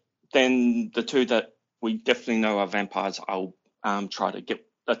 Well, then the 2 that we definitely know are vampires, I'll try to get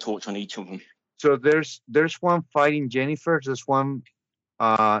a torch on each of them. So there's one fighting Jennifer. There's one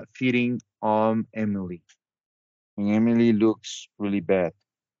feeding on Emily, and Emily looks really bad.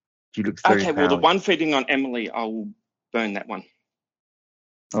 She looks very Okay. Well, the pale. one feeding on Emily, I will burn that one.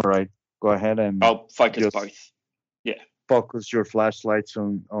 All right, go ahead and I'll focus both. Yeah. Focus your flashlights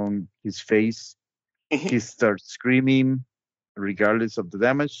on his face. He starts screaming, regardless of the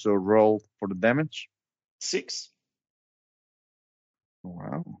damage. So roll for the damage. 6.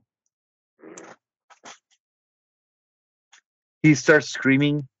 Wow. He starts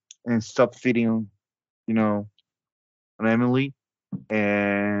screaming and stop feeding, on Emily,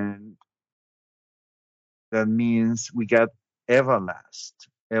 and that means we got Eva last.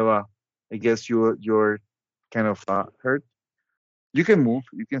 Eva, I guess you're kind of hurt. You can move.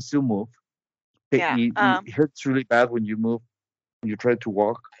 You can still move. Yeah. It hurts really bad when you move. When you try to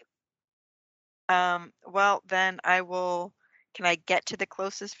walk. Well, then I will. Can I get to the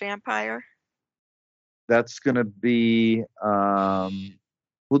closest vampire? That's gonna be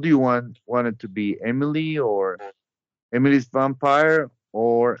who do you want it to be? Emily or Emily's vampire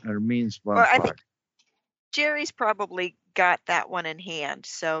or Hermine's Well, I vampire? think Jerry's probably got that one in hand,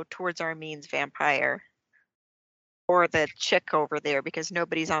 so towards Armin's vampire. Or the chick over there, because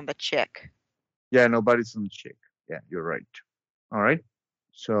nobody's on the chick. Yeah, nobody's on the chick. Yeah, you're right. All right.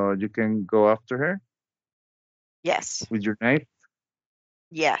 So you can go after her Yes. with your knife.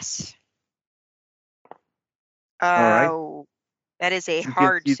 Yes. All right. Oh, that is a You can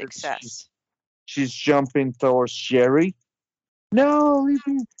hard see that success. she's jumping towards Jerry. No,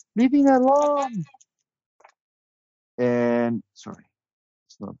 leave me alone. And sorry,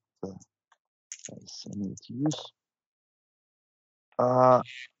 it's not the dice I need to use.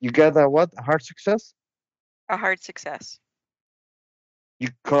 You got a what? A hard success? A hard success. You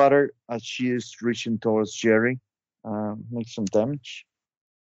caught her as she is reaching towards Jerry. Make some damage.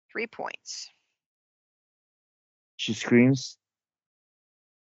 3 points. She screams.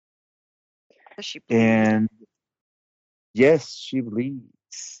 Does she bleed? And yes, she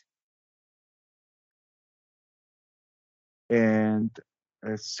bleeds. And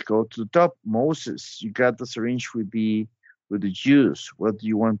let's go to the top. Moses, you got the syringe with the juice. What do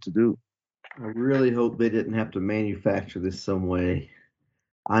you want to do? I really hope they didn't have to manufacture this some way.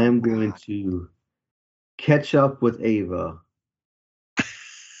 I am going to catch up with Ava,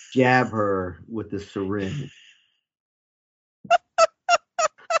 jab her with the syringe.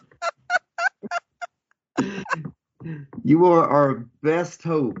 You are our best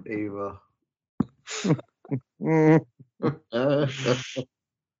hope, Ava.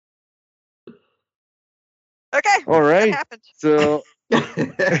 Okay. All right. That happened. So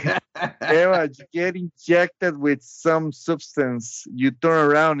Eva, you get injected with some substance. You turn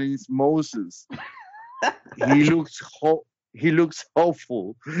around and it's Moses. He looks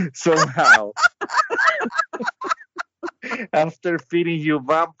hopeful somehow. After feeding you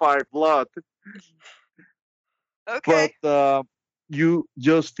vampire blood. Okay. But you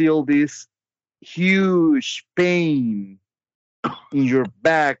just feel this huge pain in your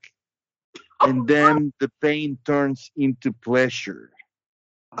back, and then the pain turns into pleasure.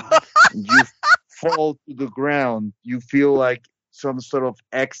 You fall to the ground. You feel like some sort of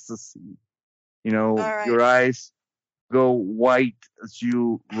ecstasy. You know, right. Your eyes go white as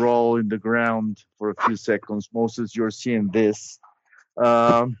you roll in the ground for a few seconds. Moses, you're seeing this.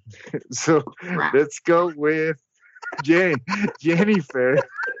 So let's go with Jennifer.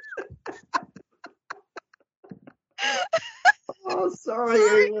 Oh,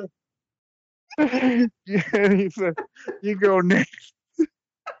 sorry, Ava. Jennifer, you go next.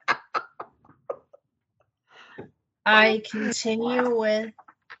 I continue with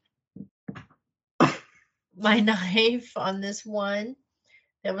my knife on this one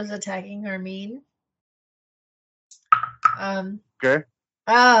that was attacking Armin. Okay.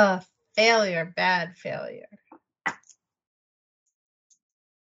 Failure, bad failure.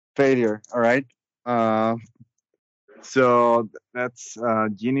 Failure. All right. So that's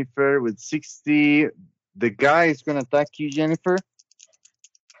Jennifer with 60. The guy is going to attack you, Jennifer.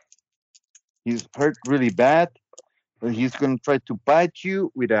 He's hurt really bad, but he's going to try to bite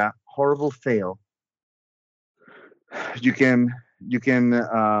you with a horrible fail. You can,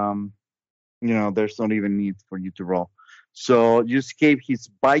 there's not even need for you to roll. So you escape his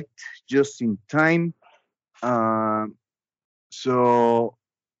bite just in time. So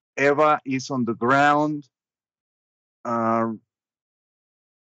Eva is on the ground. In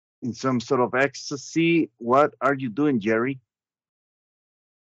some sort of ecstasy. What are you doing, Jerry?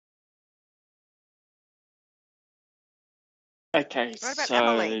 Okay, What about so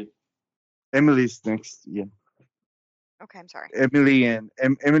Emily? Emily's next. Yeah, Okay, I'm sorry. Emily and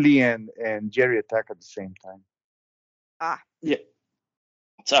Jerry attack at the same time. yeah,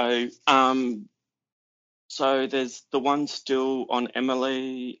 so there's the one still on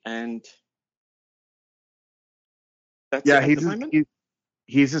Emily, and that's it at the moment.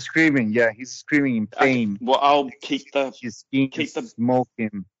 He's screaming. Yeah, he's screaming in pain. Okay, well, I'll keep the His skin is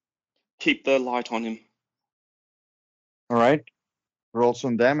smoking. keep the light on him. All right, roll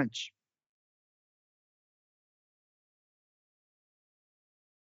some damage.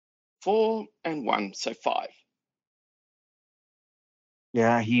 4 and 1, so 5.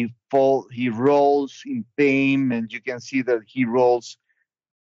 Yeah, he rolls in pain, and you can see that he rolls.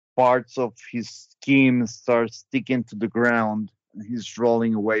 Parts of his skin start sticking to the ground. He's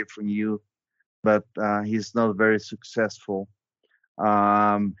rolling away from you. but he's not very successful.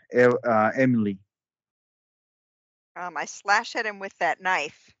 Emily. I slash at him with that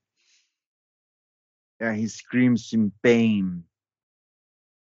knife. Yeah, he screams in pain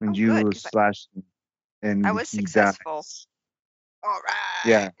when Oh, you good, 'cause slash him, and I was he successful. dies. All right.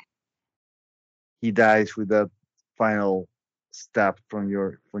 Yeah, he dies with that final stab from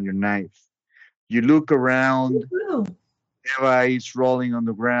your knife. You look around. Woo. Eva is rolling on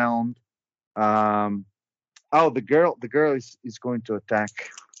the ground. Oh, the girl is going to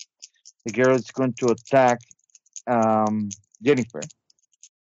attack. The girl is going to attack Jennifer.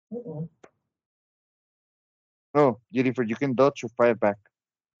 Uh-oh. Oh, Jennifer, you can dodge or fight back.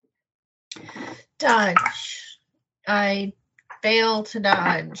 Dodge. I fail to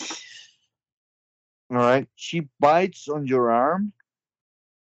dodge. All right. She bites on your arm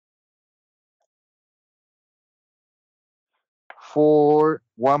for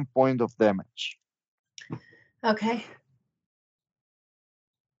 1 point of damage. Okay.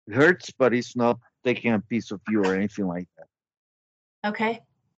 It hurts, but it's not taking a piece of you or anything like that. Okay.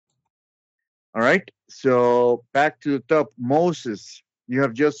 All right. So back to the top. Moses, you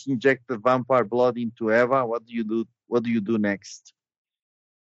have just injected vampire blood into Eva. What do you do? What do you do next?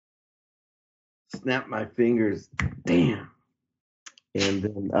 Snap my fingers. Damn. And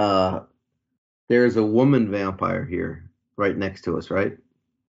then there's a woman vampire here right next to us, right?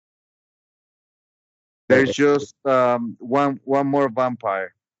 There's just one more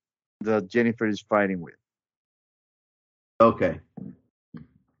vampire that Jennifer is fighting with, Okay.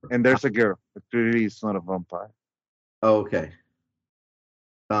 and there's a girl. But clearly, it's not a vampire. Okay.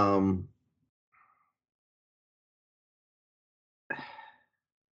 Um.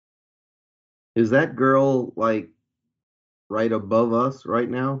 Is that girl like right above us right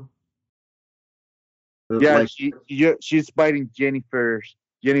now? Yeah, Like she's biting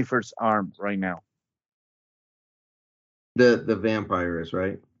Jennifer's arm right now. the vampire is,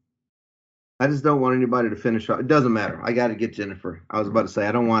 right? I just don't want anybody to finish off. It doesn't matter. I got to get Jennifer. I was about to say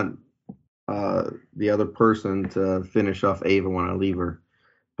I don't want the other person to finish off Ava when I leave her.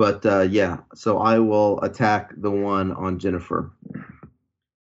 But yeah, so I will attack the one on Jennifer.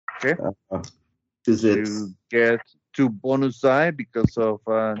 Okay. Is it? You get 2 bonus die because of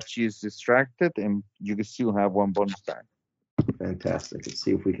she's distracted, and you can still have 1 bonus die. Fantastic. Let's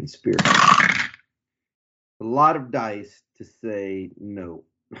see if we can spear. A lot of dice to say no.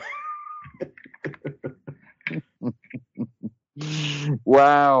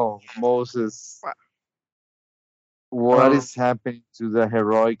 Wow, Moses. Wow. What is happening to the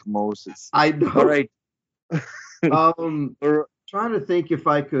heroic Moses? I know. All right. Trying to think if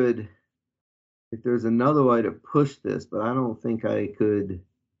I could, if there's another way to push this, but I don't think I could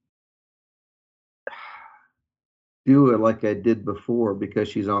do it like I did before because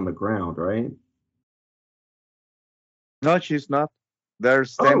she's on the ground, right? No, she's not. They're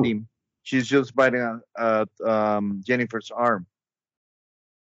standing. She's just biting at Jennifer's arm.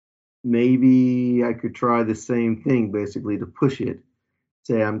 Maybe I could try the same thing, basically, to push it.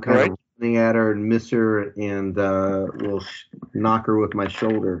 Say I'm kind of running at her and miss her, and will knock her with my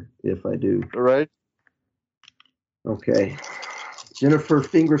shoulder if I do. All right. Okay. Jennifer,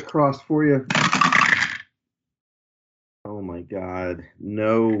 fingers crossed for you. Oh my God,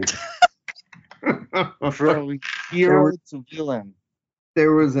 no. From hero to villain.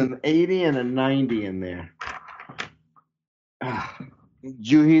 There was an 80 and a 90 in there.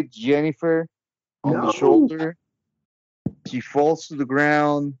 You hit Jennifer on the shoulder. She falls to the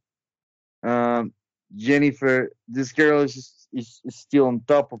ground. Jennifer, this girl is still on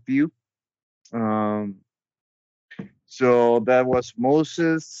top of you. So that was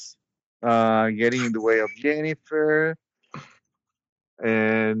Moses getting in the way of Jennifer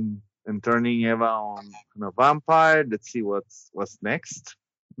and turning Eva on a vampire. Let's see what's next.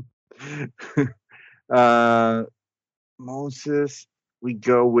 Moses, we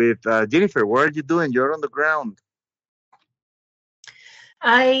go with Jennifer. What are you doing? You're on the ground.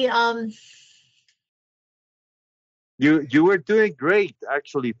 You were doing great,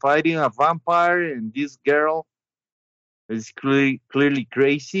 actually, fighting a vampire, and this girl is clearly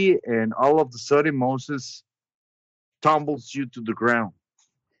crazy, and all of a sudden Moses tumbles you to the ground.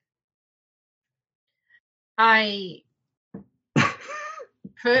 I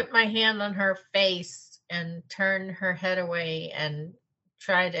put my hand on her face and turn her head away and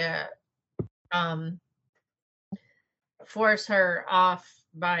try to force her off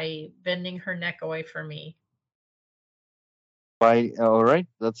by bending her neck away from me. All right,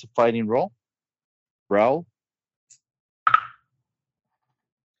 that's a fighting roll. Brawl.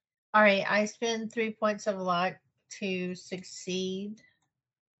 All right, I spend 3 points of luck to succeed.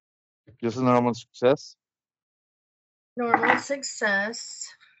 Just a normal success. Normal success.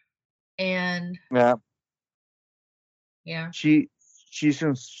 And Yeah. yeah. She's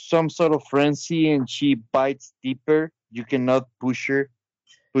in some sort of frenzy and she bites deeper. You cannot push her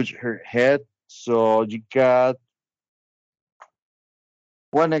head. So you got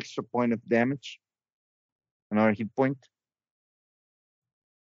 1 extra point of damage. Another hit point.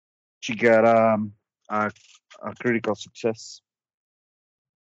 She got a, a critical success.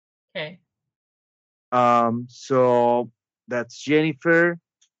 Okay. So that's Jennifer.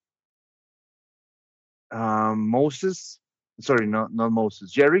 Moses. Sorry, not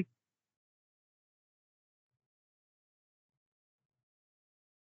Moses. Jerry.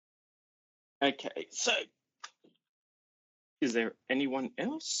 Okay, so is there anyone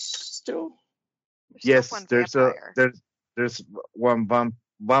else still? There's still Yes, one vampire. there's one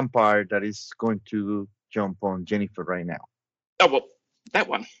vampire that is going to jump on Jennifer right now. Oh, well, that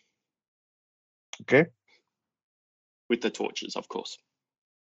one Okay. with the torches, of course.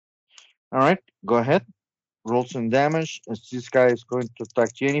 All right. Go ahead. Roll some damage. As this guy is going to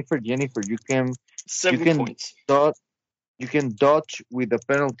attack Jennifer. Jennifer, you can 7 can points. dodge. You can dodge with a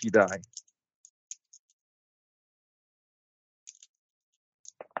penalty die.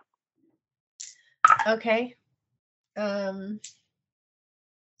 Okay.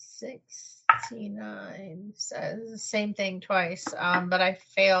 69. So the same thing twice. But I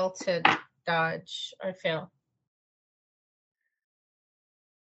fail to dodge. I fail.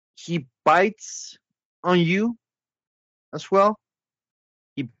 He bites on you as well.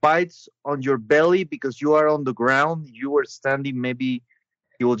 He bites on your belly because you are on the ground. You were standing. Maybe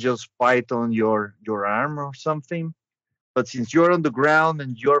he will just bite on your arm or something. But since you're on the ground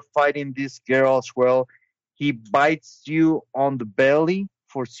and you're fighting this girl as well, he bites you on the belly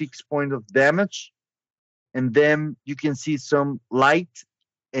for 6 points of damage. And then you can see some light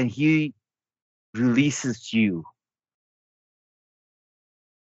and he releases you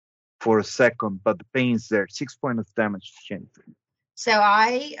for a second, but the pain's there. 6 points of damage to Jennifer. So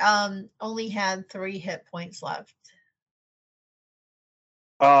I only had 3 hit points left.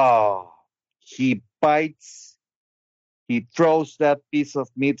 Oh, he bites. He throws that piece of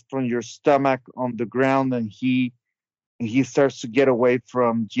meat from your stomach on the ground and he starts to get away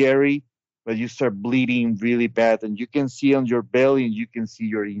from Jerry, but you start bleeding really bad and you can see on your belly and you can see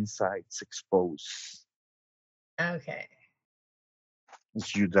your insides exposed Okay.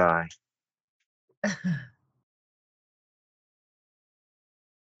 as you die.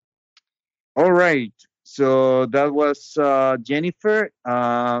 All right. So that was Jennifer.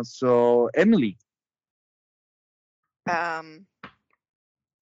 So Emily.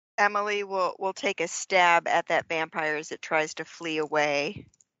 Emily will take a stab at that vampire as it tries to flee away.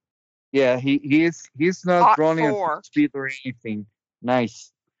 Yeah, he's not Hot running at full 4. speed or anything.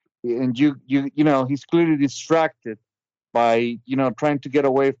 Nice. And you know he's clearly distracted by trying to get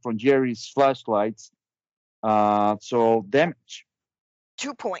away from Jerry's flashlights. So damage.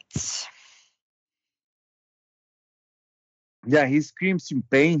 2 points. Yeah, he screams in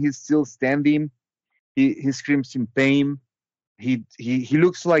pain. He's still standing. He screams in pain. He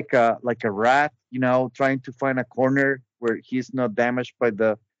looks like a rat, trying to find a corner where he's not damaged by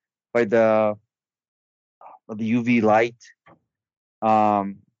the by the UV light.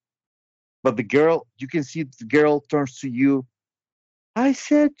 But the girl, you can see the girl turns to you. I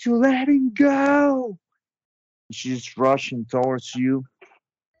said to let him go. She's rushing towards you.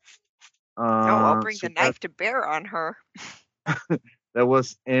 I'll bring So the knife to bear on her. that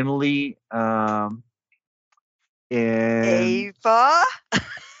was Emily. And Ava?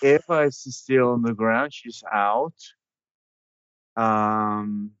 Eva is still on the ground. She's out.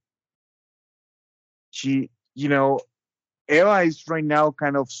 She, Eva is right now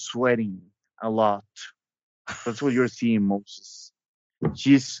kind of sweating a lot. That's what you're seeing, Moses.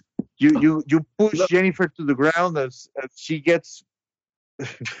 She's you push Look. Jennifer to the ground as she gets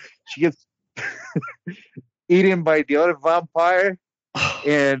she gets eaten by the other vampire,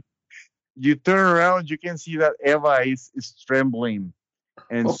 and you turn around. You can see that Eva is trembling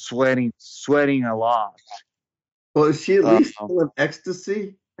and sweating a lot. Well, is she at least full of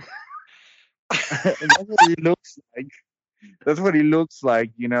ecstasy? That's what it looks like. That's what it looks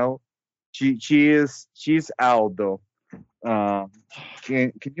like. She's out though.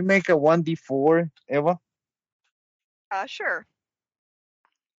 Can you make a 1d4, Eva? Sure.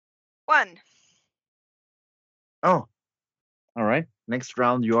 1. Oh, all right. Next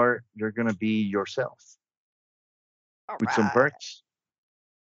round, you're gonna be yourself All with some right. perks.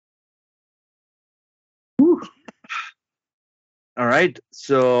 Whew. All right.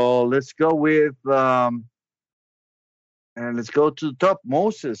 So let's go with and let's go to the top.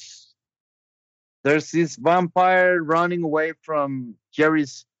 Moses, There's this vampire running away from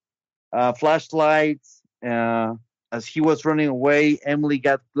Jerry's flashlight. As he was running away, Emily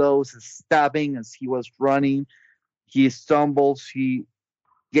got close, stabbing as he was running. He stumbles. He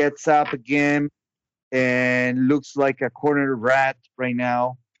gets up again and looks like a cornered rat right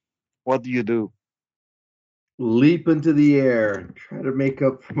now. What do you do? Leap into the air and try to make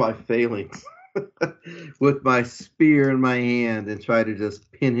up for my failings with my spear in my hand and try to just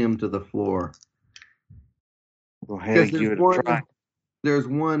pin him to the floor. Go ahead and give it a try. There's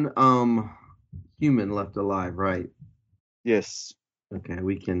one human left alive, right? Yes. Okay,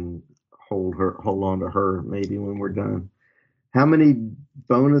 we can hold on to her maybe when we're done. How many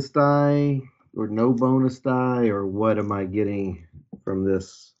bonus die or no bonus die, or what am I getting from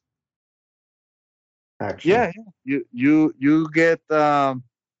this action? Yeah. You get a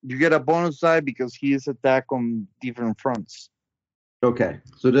bonus die because he is attack on different fronts. Okay,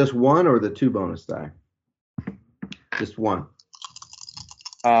 so just one or the 2 bonus die? Just one.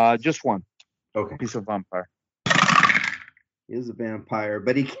 Just one. Okay. He's a vampire. He is a vampire,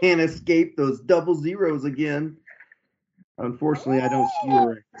 but he can't escape those double zeros again. Unfortunately, I don't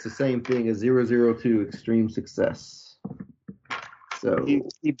skewer. It's the same thing as 002 extreme success. So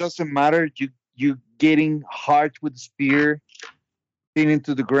it doesn't matter. You getting hard with the spear, pin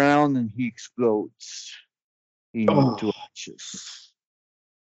into the ground, and he explodes into ashes.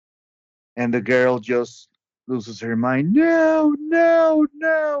 And the girl just loses her mind. No.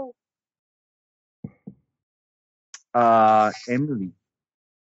 Emily.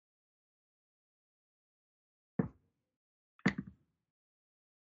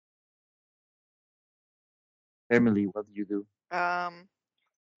 Emily, what do you do? I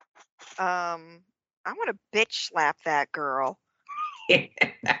want to bitch slap that girl.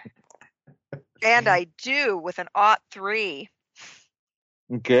 And I do with an 3.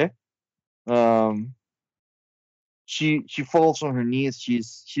 Okay. She falls on her knees.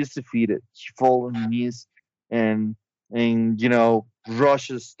 She's defeated. She falls on her knees and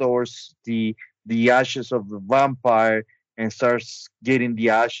rushes towards the ashes of the vampire and starts getting the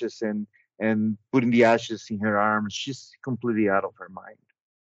ashes and putting the ashes in her arms. She's completely out of her mind.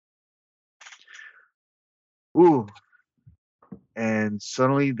 Ooh. And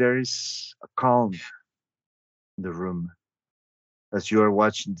suddenly there is a calm in the room as you are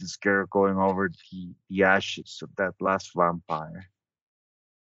watching this girl going over the ashes of that last vampire.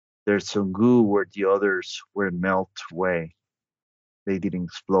 There's some goo where the others were melt away. They didn't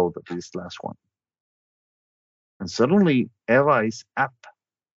explode at this last one. And suddenly Eva is up.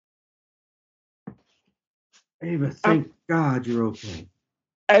 Ava, thank God you're okay.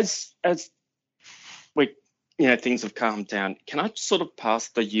 As we, things have calmed down, can I sort of pass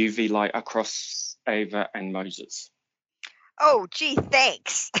the UV light across Ava and Moses? Oh, gee,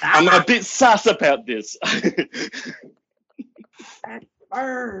 thanks. I'm a bit sus about this. That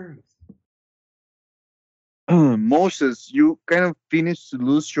burns. Moses, you kind of finish to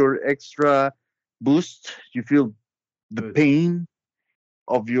lose your extra boost. You feel the pain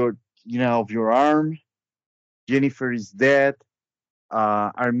of your arm. Jennifer is dead.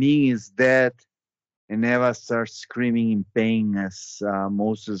 Armin is dead. And Eva starts screaming in pain as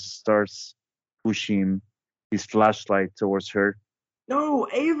Moses starts pushing his flashlight towards her. No,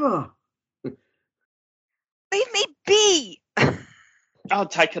 Ava! Leave me be! I'll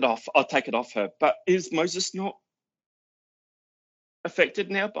take it off her. But is Moses not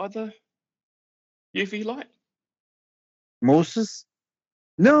affected now by the UV light? Moses?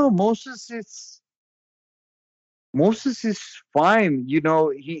 No, Moses is fine.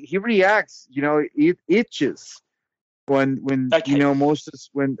 He reacts. It itches when Okay. Moses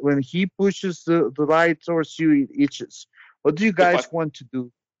when he pushes the light towards you, it itches. What do you guys want to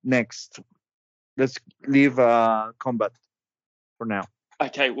do next? Let's leave combat for now.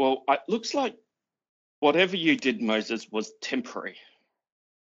 Okay, well, it looks like whatever you did, Moses, was temporary.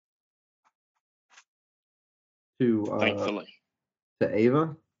 Thankfully. To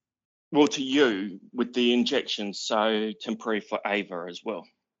Ava? Well, to you with the injection, so temporary for Ava as well.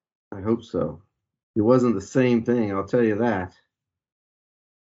 I hope so. It wasn't the same thing, I'll tell you that.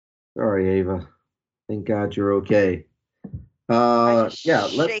 Sorry, Ava. Thank God you're okay. I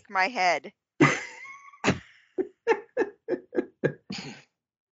just shake my head.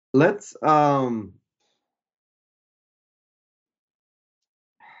 Let's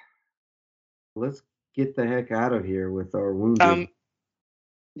get the heck out of here with our wounded.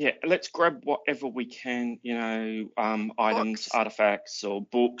 Yeah, let's grab whatever we can, items, artifacts, or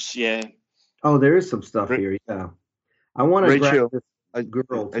books, yeah. Oh, there is some stuff here, yeah. I want to grab this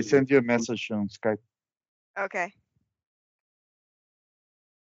girl. I sent you a message on Skype. Okay.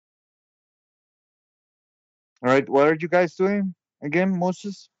 All right, what are you guys doing again,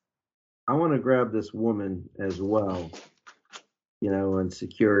 Moses? I want to grab this woman as well, and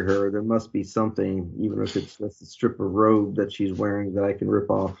secure her. There must be something, even if it's just a strip of robe that she's wearing that I can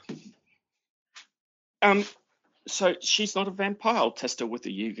rip off. So she's not a vampire. I'll test her with a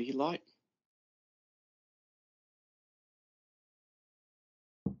UV light.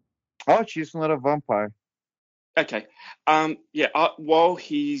 Oh, she's not a vampire. Okay. Yeah.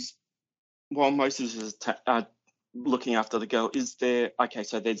 While Moses is looking after the girl, is there? Okay.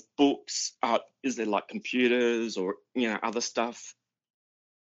 So there's books. Is there like computers or other stuff?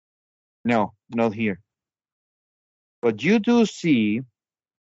 No, not here. But you do see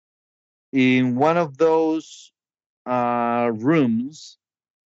in one of those rooms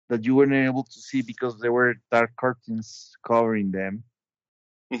that you weren't able to see because there were dark curtains covering them.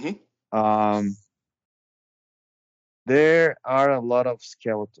 Mm-hmm. There are a lot of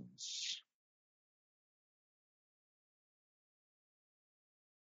skeletons.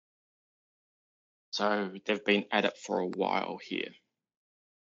 So they've been at it for a while here.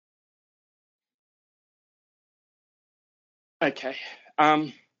 Okay.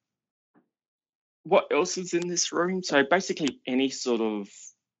 What else is in this room? So basically any sort of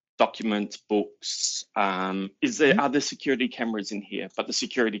documents, books. Are there security cameras in here? But the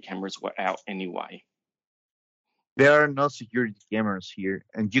security cameras were out anyway. There are no security cameras here,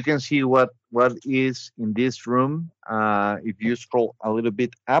 and you can see what is in this room if you scroll a little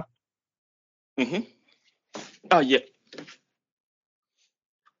bit up. Mm-hmm. Oh, yeah.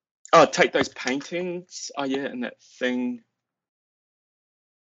 Oh, take those paintings. Oh, yeah, and that thing.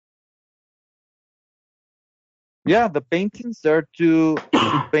 Yeah, the paintings. There are two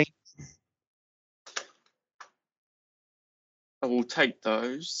paintings. I will take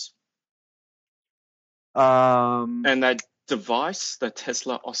those. And that device, the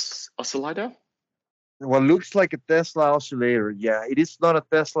Tesla oscillator. What looks like a Tesla oscillator. Yeah, it is not a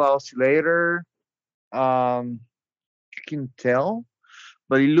Tesla oscillator. You can tell,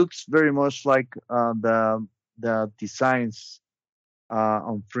 but it looks very much like the designs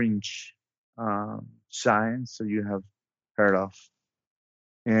on Fringe signs that you have heard of.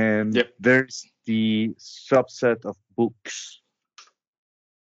 And Yep. there's the subset of books.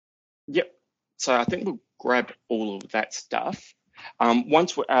 Yep. So I think we'll grab all of that stuff.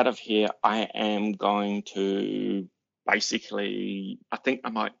 Once we're out of here, I am going to basically, I think I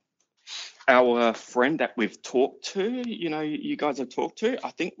might, our friend that we've talked to, you guys have talked to,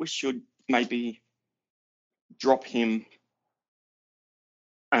 I think we should maybe drop him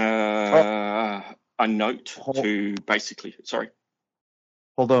a note to basically, sorry.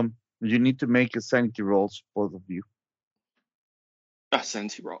 Hold on. You need to make a sanity rolls, both of you. A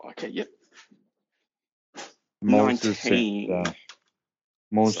sanity roll. Okay, yep. Moses 19.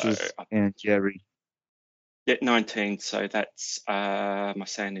 And Jerry. Yeah, 19. So that's my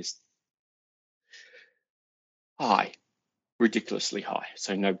SAN is high, ridiculously high.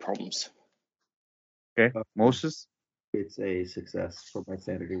 So no problems. Okay, Moses. It's a success for my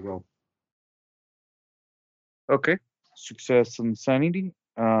sanity roll. Okay, success on sanity.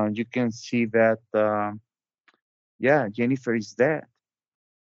 You can see that. Jennifer is dead.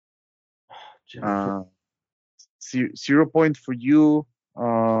 Jennifer. 0 point for you,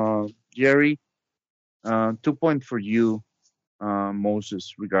 Jerry. 2 point for you,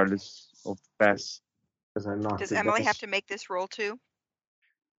 Moses, regardless of the pass. Does Emily have to make this roll too?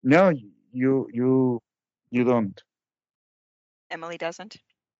 No, you don't. Emily doesn't?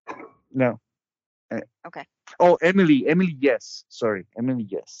 No. Okay. Oh, Emily, yes. Sorry, Emily,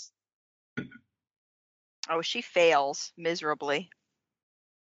 yes. Oh, she fails miserably.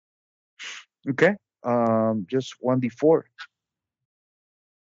 Okay. Just 1d4.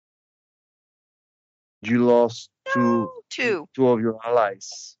 You lost two of your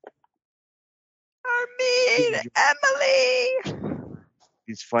allies. I mean, Emily.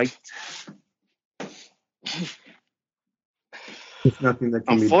 This fight. There's nothing that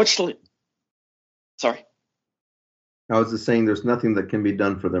can Unfortunately. Sorry. I was just saying there's nothing that can be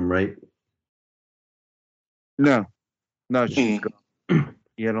done for them, right? No, she's gone.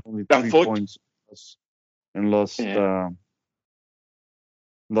 He had only 3 points and lost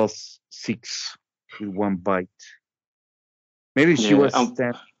lost 6 with 1 bite. Maybe she was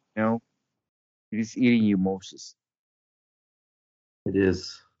standing, it is eating you, Moses. It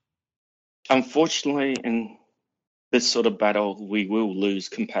is. Unfortunately, in this sort of battle, we will lose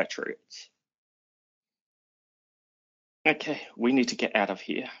compatriots. Okay, we need to get out of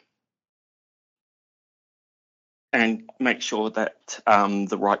here. And make sure that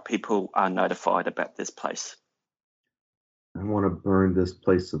the right people are notified about this place. I want to burn this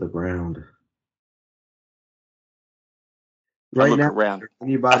place to the ground. I Right look now, around. I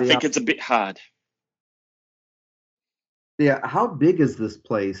anybody think out? it's a bit hard. Yeah, how big is this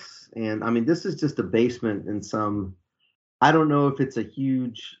place? And I mean, this is just a basement in some. I don't know if it's a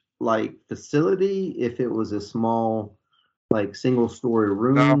huge like facility, if it was a small like single story No.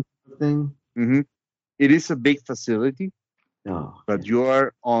 room thing. Hmm. It is a big facility, Oh, but you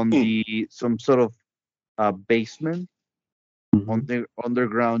are on Mm. the some sort of basement on mhm. the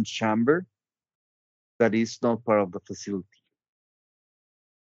underground chamber that is not part of the facility.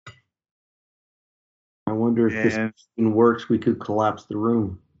 I wonder if this And machine works. We could collapse the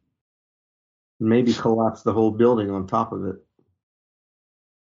room, maybe collapse the whole building on top of it.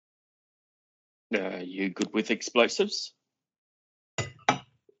 You good with explosives?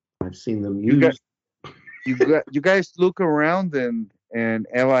 I've seen them you got used. you guys look around, and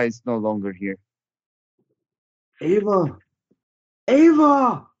Ella is no longer here. Ava,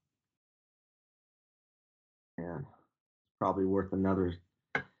 Ava. Yeah, probably worth another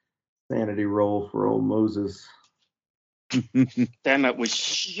sanity roll for old Moses. Damn it, we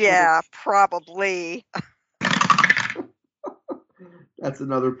should Yeah, have. probably. That's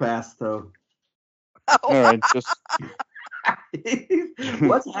another pass, though. Oh, All right, just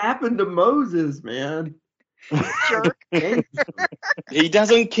What's happened to Moses, man? jerk. Changed him, He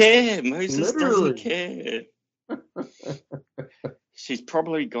doesn't care. Moses doesn't literally. care. She's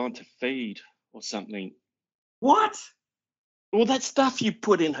probably gone to feed or something. What? All that stuff you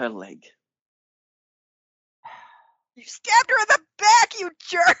put in her leg. You stabbed her in the back, you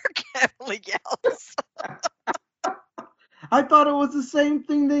jerk! Emily yells. I thought it was the same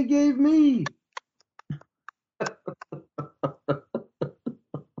thing they gave me.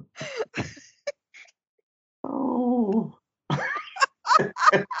 Oh.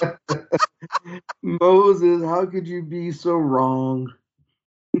 Moses, how could you be so wrong?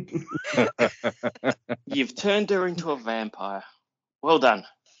 You've turned her into a vampire. Well done.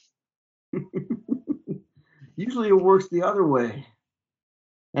 Usually it works the other way.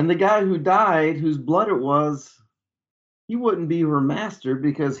 And the guy who died, whose blood it was, he wouldn't be her master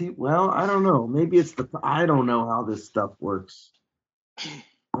because I don't know. Maybe I don't know how this stuff works.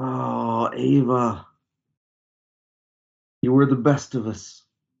 Oh, Ava, you were the best of us.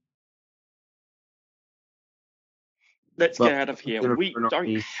 Let's But get out of here. Jennifer We and don't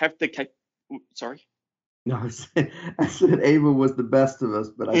me- have the Sorry. No, I said Ava was the best of us,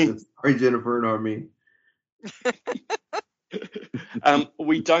 but I said sorry, Jennifer and Army.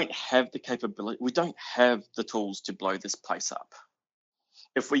 We don't have the capability. We don't have the tools to blow this place up.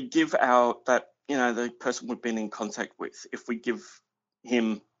 If we give the person we've been in contact with, if we give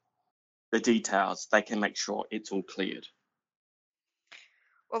him the details, they can make sure it's all cleared.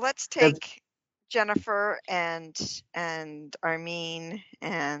 Well, let's That's- take Jennifer and Armin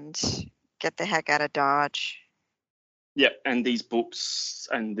and get the heck out of Dodge. Yep, and these books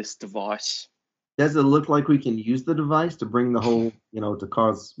and this device. Does it look like we can use the device to bring the whole, to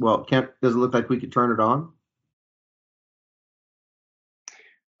cause? Well, does it look like we could turn it on?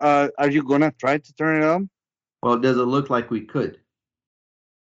 are you gonna try to turn it on? Well, does it look like we could?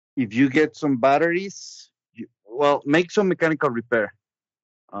 If you get some batteries, make some mechanical repair.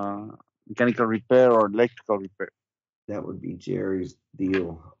 Mechanical repair or electrical repair. That would be Jerry's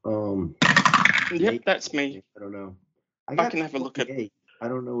deal. Yep, that's me. I don't know. I can have a look at. I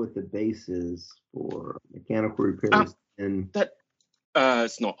don't know what the base is for mechanical repairs.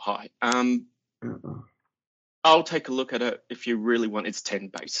 It's not high. I'll take a look at it if you really want. It's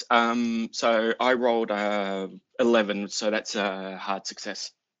 10 base. So I rolled 11, so that's a hard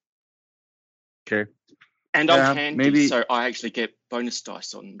success. Okay. And I'm handy, maybe. so I actually get bonus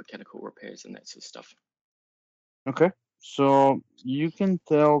dice on mechanical repairs and that sort of stuff. Okay. So you can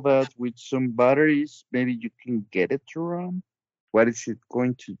tell that with some batteries, maybe you can get it to run. What is it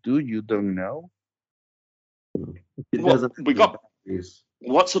going to do? You don't know. It Well, doesn't. we got batteries.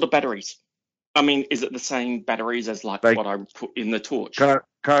 What sort of batteries? I mean, is it the same batteries as like what I put in the torch?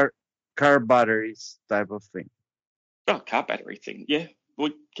 Car batteries type of thing. Oh, car battery thing. Yeah,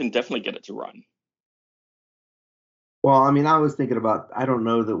 we can definitely get it to run. Well, I mean, I was thinking about. I don't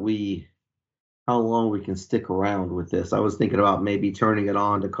know that how long we can stick around with this. I was thinking about maybe turning it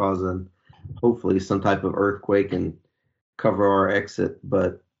on to cause hopefully some type of earthquake and cover our exit.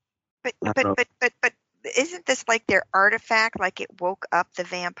 But Isn't this like their artifact? Like it woke up the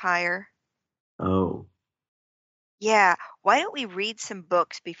vampire? Oh. Yeah. Why don't we read some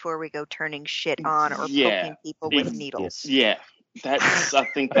books before we go turning shit on or poking people with needles? Yeah, that's I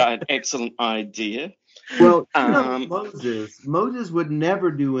think an excellent idea. Well, Moses would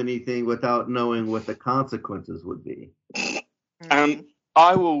never do anything without knowing what the consequences would be.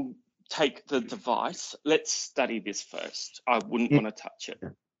 I will take the device. Let's study this first. I wouldn't Yeah. want to touch it.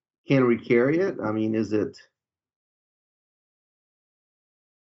 Can we carry it? I mean, is it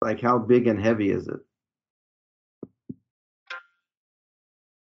like how big and heavy is it?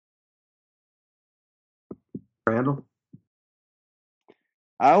 Randall?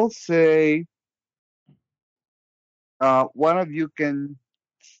 I'll say one of you can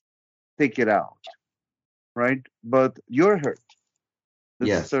take it out, right? But you're hurt. Let's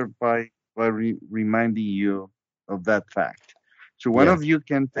Yes. start by reminding you of that fact. So one Yes. of you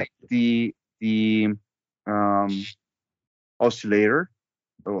can take the oscillator,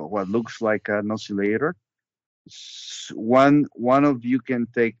 or what looks like an oscillator. One of you can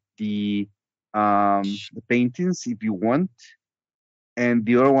take the paintings if you want, and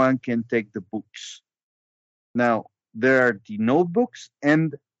the other one can take the books. Now there are the notebooks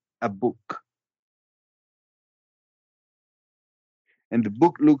and a book, and the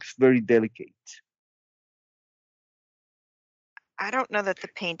book looks very delicate. I don't know that the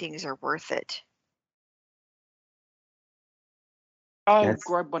paintings are worth it. I'll That's-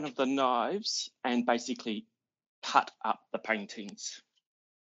 grab one of the knives and basically cut up the paintings.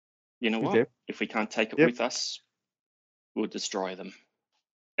 You know what? Okay. If we can't take it Yep. with us, we'll destroy them.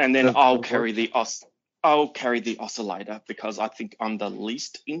 And then That I'll works. carry the oscillator because I think I'm the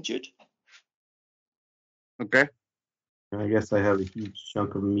least injured. Okay. I guess I have a huge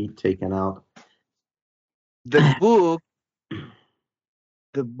chunk of meat taken out. The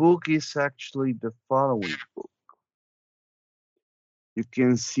book is actually the following book. You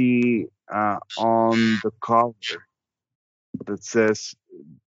can see on the cover that says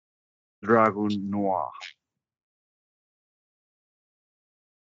Dragon Noir.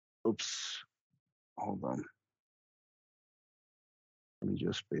 Oops. Hold on. Let me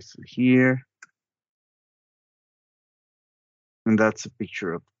just paste it here. And that's a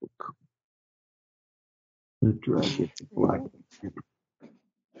picture of the book. The dragon black.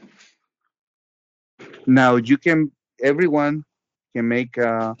 Now everyone can make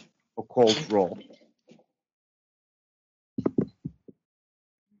a occult roll.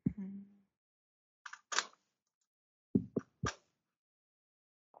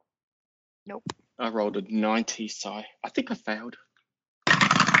 Nope. I rolled a 90, so I think I failed.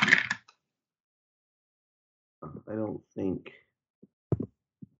 I don't think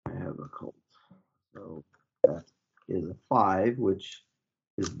I have a cult. So that is a 5, which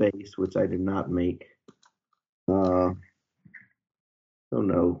is base, which I did not make. So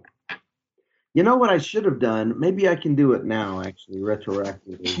no. You know what I should have done? Maybe I can do it now, actually,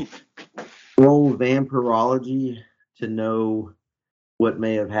 retroactively. Roll vampirology to know what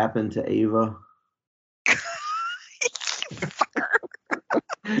may have happened to Ava.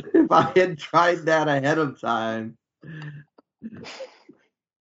 If I had tried that ahead of time, you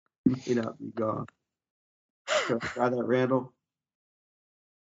may not be gone. So try that, Randall.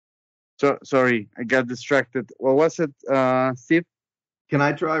 So sorry, I got distracted. What was it, Steve? Can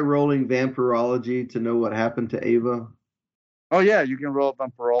I try rolling vampirology to know what happened to Ava? Oh yeah, you can roll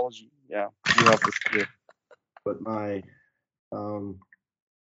vampirology. Yeah, you have the skill. But my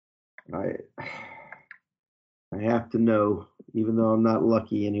I have to know, even though I'm not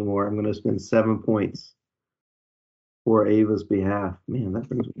lucky anymore, I'm going to spend 7 points for Ava's behalf. Man, that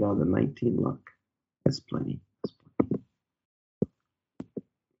brings me down to 19 luck. That's plenty.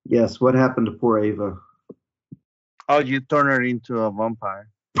 Yes, what happened to poor Ava? Oh, you turn her into a vampire.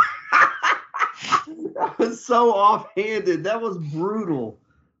 That was so offhanded. That was brutal.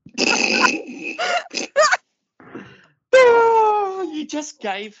 Oh, you just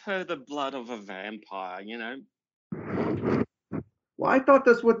gave her the blood of a vampire, you know. Well, I thought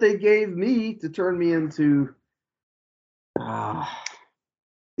that's what they gave me to turn me into.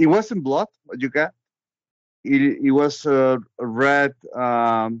 It wasn't blood. What you got? It was a red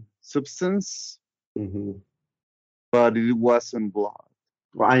substance, Mm-hmm. but it wasn't blood.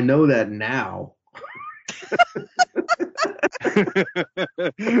 Well, I know that now.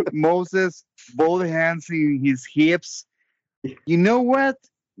 Moses, both hands in his hips. You know what?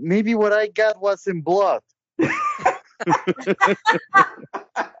 Maybe what I got wasn't blood.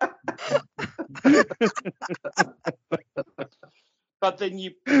 But then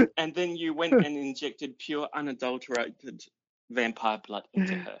you went and injected pure, unadulterated vampire blood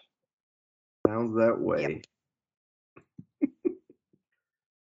into her. Sounds that way.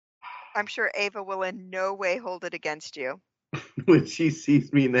 I'm sure Ava will in no way hold it against you. When she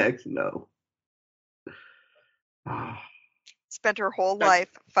sees me next, no. Spent her whole life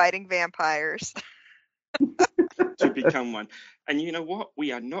fighting vampires. To become one. And you know what?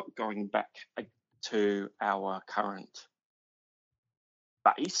 We are not going back to our current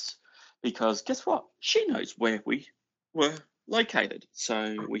base. because guess what? She knows where we were located,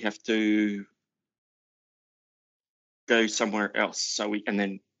 so we have to go somewhere else. And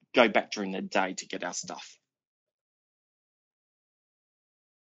then go back during the day to get our stuff.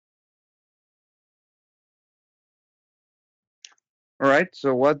 All right.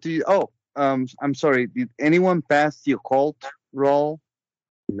 So what do you? Oh, I'm sorry. Did anyone pass the occult roll?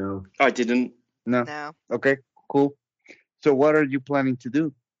 No. I didn't. No. No. Okay. Cool. So what are you planning to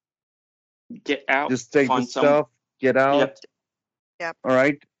do? Get out. Just take the find some. stuff, get out. Yep. Yep. All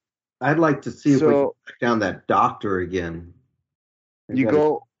right. I'd like to see if we can So track down that doctor again. I you gotta-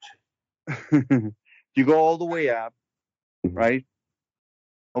 go, you go all the way up, Mhm. right,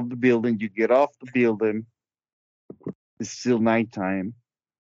 of the building. You get off the building. It's still nighttime.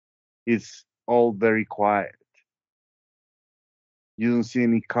 It's all very quiet. You don't see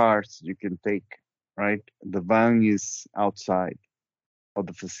any cars you can take, right? The van is outside of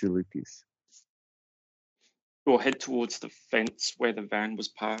the facilities. We'll head towards the fence where the van's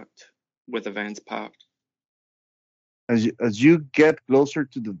parked. As you get closer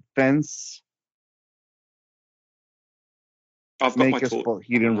to the fence, I've got my make a torch. spot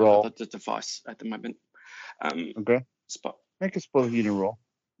hidden roll. The device at the moment. Okay. Spot. Make a spot hidden roll.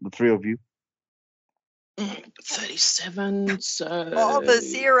 The three of you. 37. So All the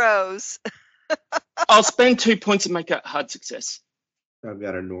zeros. I'll spend 2 points and make a hard success. I've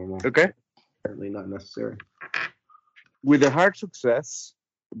got a normal. Okay. Apparently not necessary. With a hard success,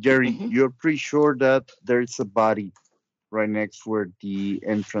 Jerry, Mhm. you're pretty sure that there's a body right next where the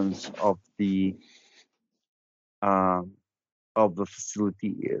entrance of the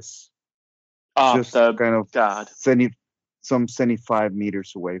facility is. Just The kind of guard. 75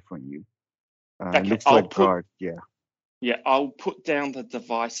 meters away from you. Okay, It looks I'll like put- guard, yeah. Yeah, I'll put down the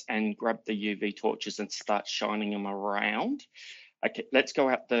device and grab the UV torches and start shining them around. Okay, let's go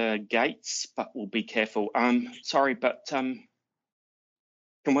out the gates, but we'll be careful. Sorry, but can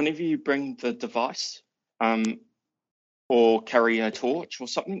one of you bring the device? Or carry a torch or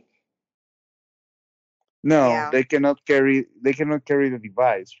something? No, Yeah. they cannot carry the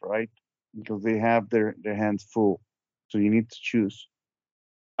device, right? Because they have their hands full. So you need to choose.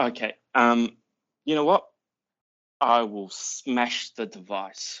 Okay. You know what? I will smash the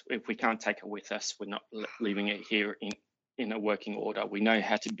device. If we can't take it with us, we're not leaving it here in a working order. We know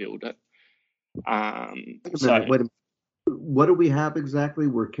how to build it. Wait a minute. What do we have exactly?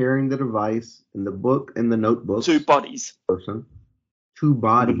 We're carrying the device in the book and the notebook. 2 bodies. Person. 2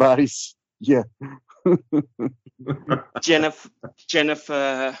 bodies. The bodies, yeah.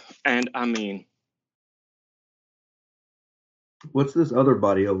 Jennifer and Amin. What's this other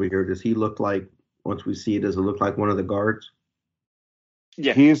body over here? Does he look like, once we see it, does it look like one of the guards?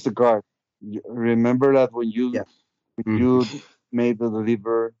 Yeah. He is the guard. Remember that when you Yeah. you made the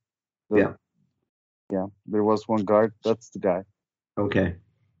deliver. Yeah. Yeah, there was one guard. That's the guy. Okay.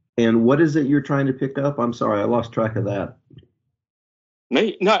 And what is it you're trying to pick up? I'm sorry, I lost track of that.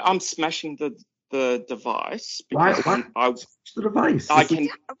 Me? No, I'm smashing the device Why? because What's the device?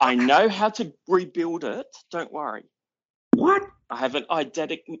 I know how to rebuild it. Don't worry. What? I have an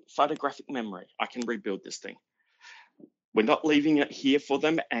eidetic photographic memory. I can rebuild this thing. We're not leaving it here for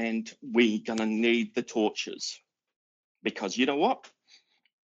them, and we're gonna need the torches. Because you know what?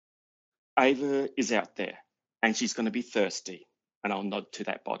 Ava is out there, and she's gonna be thirsty. And I'll nod to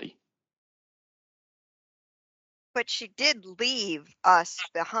that body. But she did leave us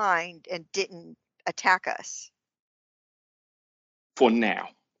behind and didn't attack us. For now.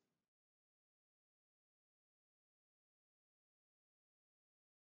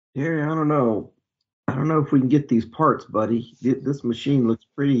 Jerry, I don't know. I don't know if we can get these parts, buddy. This machine looks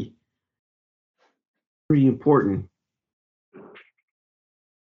pretty important.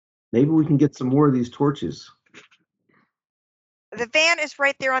 Maybe we can get some more of these torches. The van is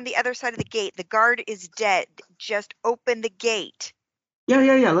right there on the other side of the gate. The guard is dead. Just open the gate.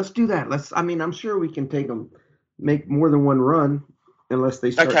 Yeah. Let's do that. I'm sure we can make more than one run, unless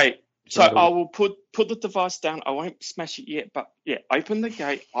they start. Okay, so I will put the device down. I won't smash it yet, but yeah, open the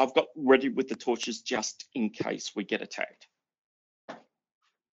gate. I've got ready with the torches just in case we get attacked.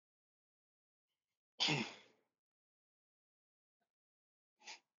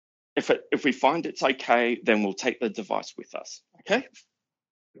 If we find it's okay, then we'll take the device with us. Okay?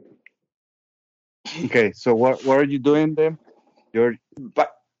 Okay, so what are you doing then? You're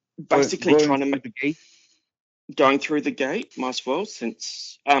But basically going trying to through make the gate. going through the gate, might as well,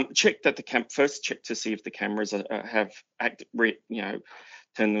 since check that first check to see if the cameras have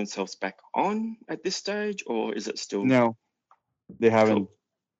turned themselves back on at this stage, or is it still No, they haven't.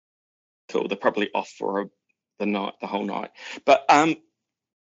 Cool. They're probably off for the whole night. But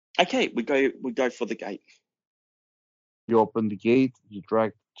Okay, we go for the gate. You open the gate. You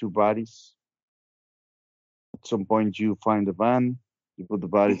drag 2 bodies. At some point, you find the van. You put the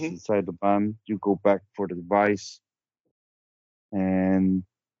bodies Hmm. inside the van. You go back for the device, and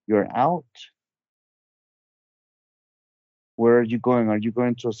you're out. Where are you going? Are you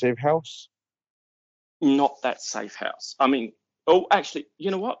going to a safe house? Not that safe house. I mean, oh, actually,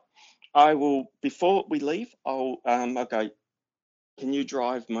 you know what? I will, before we leave, I'll go, can you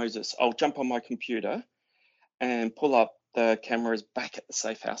drive, Moses? I'll jump on my computer and pull up the cameras back at the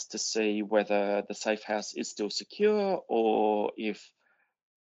safe house to see whether the safe house is still secure or if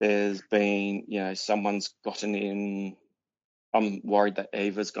there's been, someone's gotten in. I'm worried that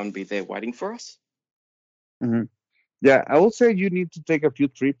Ava's going to be there waiting for us. Hmm. Yeah, I would say you need to take a few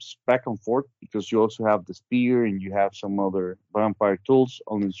trips back and forth because you also have the spear and you have some other vampire tools,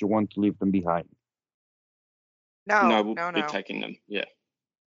 unless you want to leave them behind. No, No, we'll no, be no. taking them. Yeah.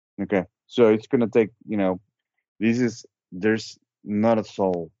 Okay, so it's gonna take, there's not a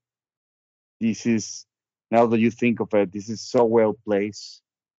soul. This is, now that you think of it, this is so well placed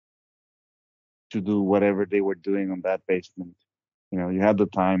to do whatever they were doing on that basement. You had the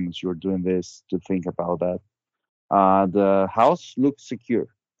time as you were doing this to think about that. The house looks secure.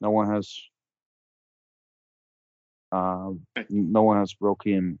 No one has uh, no one has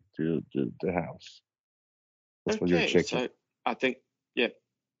broken into the house. That's what you're Okay, checking. so I think, yeah,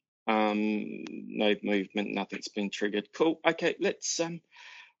 no movement, nothing's been triggered. Cool. Okay, let's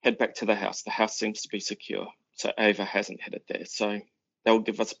head back to the house. The house seems to be secure, so Ava hasn't headed there. So that will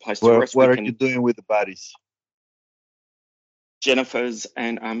give us a place to rest. We What are you can doing with the bodies? Jennifer's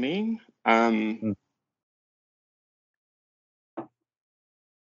and Amin. Mm.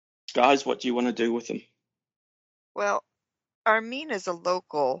 Guys, what do you want to do with them? Well, Armin is a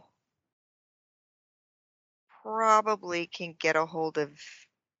local. Probably can get a hold of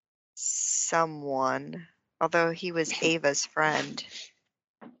someone, although he was Ava's friend.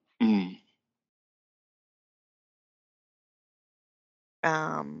 Mm.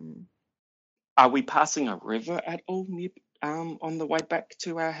 Um, Are we passing a river at all on the way back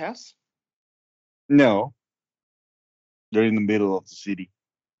to our house? No, they're in the middle of the city.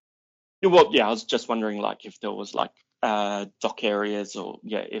 Yeah, well, yeah, I was just wondering, like, if there was like dock areas, or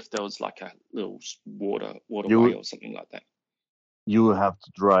yeah, if there was like a little waterway You or something like that. you will have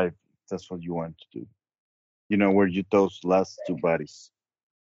to drive. If that's what you want to do. Where you those last 2 bodies.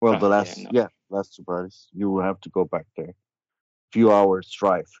 Well, Oh yeah, no. last 2 bodies. You will have to go back there. Few hours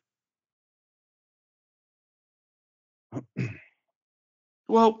drive.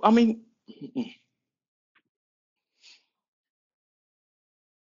 Well, I mean,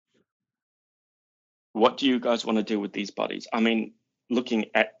 what do you guys want to do with these bodies? I mean, looking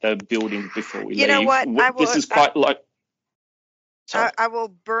at the building before we you know leave, what? this is quite like. Sorry. I will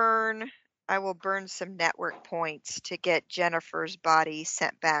burn. I will burn some network points to get Jennifer's body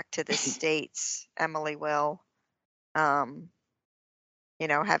sent back to the States. Emily will, um,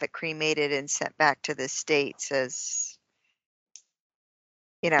 have it cremated and sent back to the States as,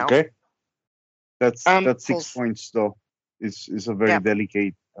 Okay, that's full. 6 points though. It's a very Yep.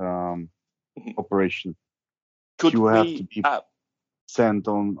 delicate operation. Could You will have to we? be sent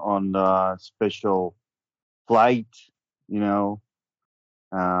on a special flight. You know,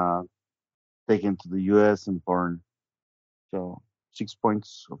 uh, taken to the U.S. and burned. So 6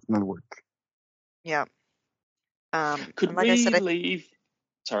 points of network. Yep. Could And like I we said, leave?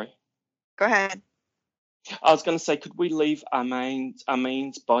 Sorry. go ahead. I was going to say, could we leave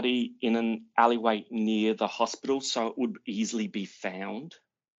Amin's body in an alleyway near the hospital so it would easily be found?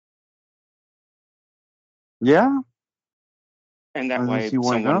 Yeah, And I that don't way see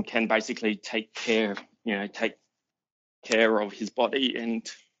why someone not. can basically take care of his body and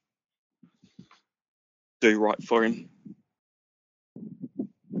do right for him.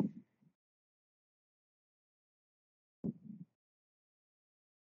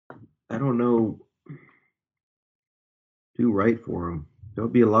 I don't know. Do right for him. There'll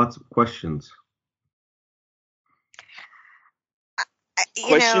be lots of questions. You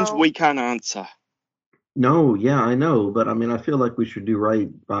Questions know, we can't answer. No, yeah, I know, but I mean, I feel like we should do right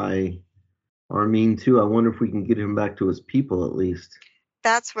by Armin too. I wonder if we can get him back to his people at least.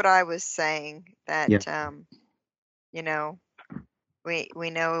 that's what I was saying. That Yeah. you know, we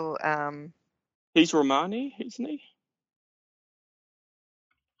know. He's Romani, isn't he?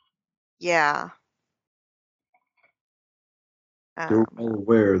 Yeah. They're Um, well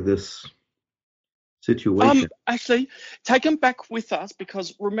aware of this situation. Actually, take him back with us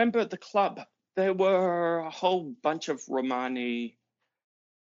because remember at the club there were a whole bunch of Romani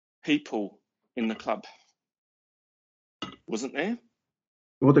people in the club, wasn't there?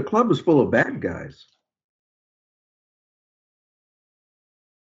 Well, the club was full of bad guys.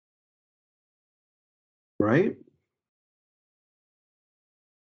 Right?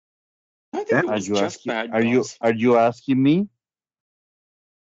 I don't think That it Are was you just asking? bad guys. Are you asking me?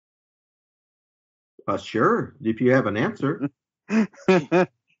 sure. If you have an answer. I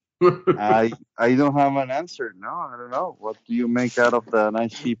don't have an answer. No, I don't know. What do you make out of the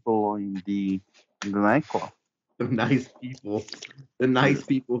nice people in the nightclub? The nice people. The nice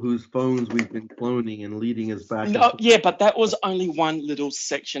people whose phones we've been cloning and leading us back and No, forth. yeah, but that was only one little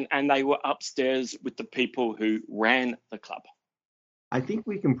section, and they were upstairs with the people who ran the club. I think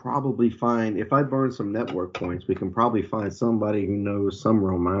we can probably find, if I burn some network points, we can probably find somebody who knows some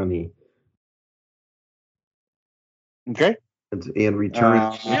Romani Okay. and return.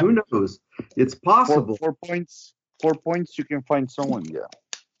 Uh, Yep. Who knows? It's four, possible. 4 points. 4 points. You can find someone. Yeah.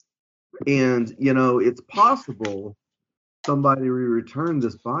 And, it's possible somebody we return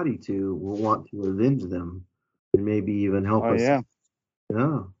this body to will want to avenge them and maybe even help Oh us. yeah.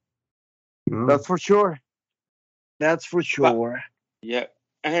 Yeah. Yeah. That's for sure. That's for But sure. yeah,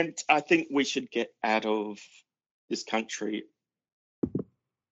 and I think we should get out of this country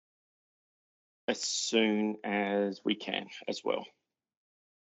as soon as we can as well.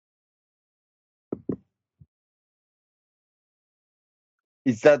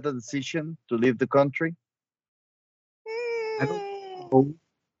 Is that the decision to leave the country? I don't know.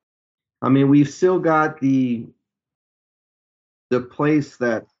 I mean, we've still got the place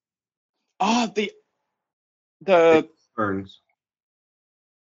that Oh, the burns.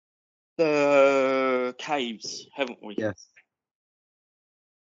 the caves, haven't we? Yes.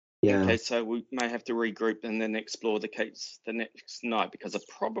 Yeah. Okay, so we may have to regroup and then explore the caves the next night because there'll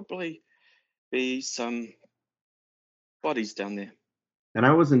probably be some bodies down there. And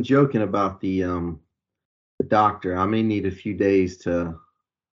I wasn't joking about the doctor. I may need a few days to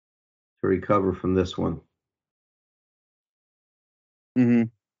recover from this one. Mm-hmm.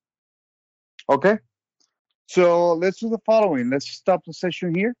 Okay. So let's do the following. Let's stop the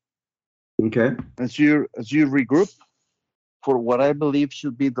session here. Okay. As you regroup for what I believe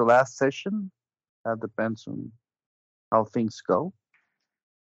should be the last session. That depends on how things go.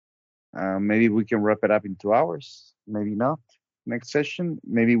 Maybe we can wrap it up in 2 hours. Maybe not. Next session,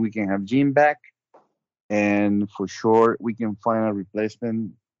 maybe we can have Jim back, and for sure we can find a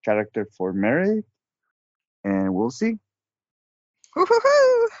replacement character for Meredith, and we'll see.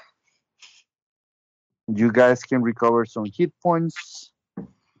 Woo-hoo-hoo! You guys can recover some hit points.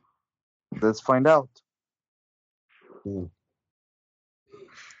 Let's find out. Yeah.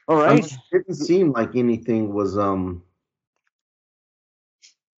 All I right. mean, it didn't seem like anything was from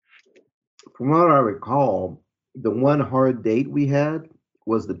what I recall, the one hard date we had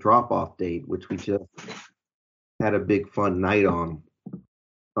was the drop off date, which we just had a big fun night on.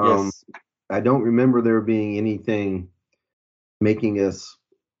 Yes. I don't remember there being anything making us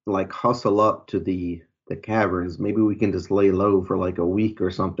like hustle up to the caverns. Maybe we can just lay low for like a week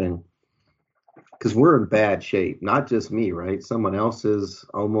or something. Because we're in bad shape. Not just me, right? Someone else is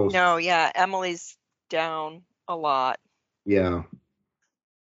almost. No, yeah, Emily's down a lot. Yeah.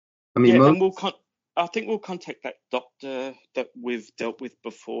 I mean, Yeah, most. and I think we'll contact that doctor that we've dealt with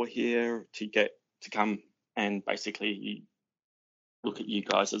before here to come and basically look at you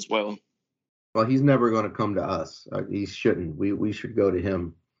guys as well. Well, he's never going to come to us. He shouldn't. We should go to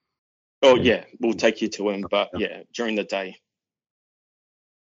him. Oh And, yeah, we'll take you to him, but yeah, during the day.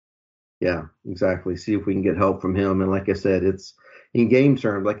 yeah, exactly. See if we can get help from him. And like I said, it's in game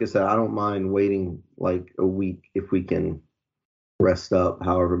terms. Like I said, I don't mind waiting like a week if we can rest up,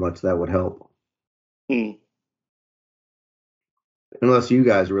 however much that would help. Hmm. Unless you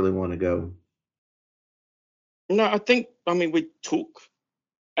guys really want to go. No, I mean, we took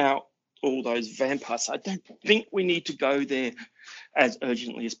out all those vampires. I don't think we need to go there as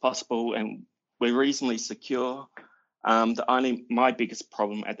urgently as possible, and we're reasonably secure. My biggest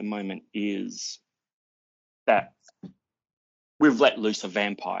problem at the moment is that we've let loose a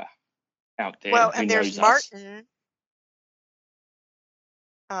vampire out there Well, who and there's knows us.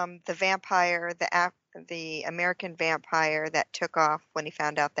 Martin, the vampire, the American vampire that took off when he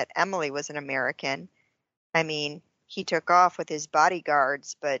found out that Emily was an American. I mean, he took off with his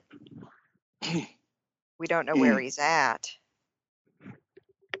bodyguards, but we don't know where he's at.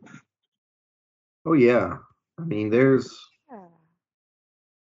 Oh yeah. I mean, there's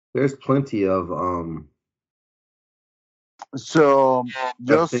plenty of So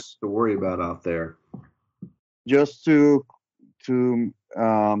things to worry about out there. just to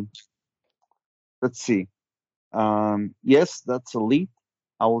let's see. Yes, that's a lead.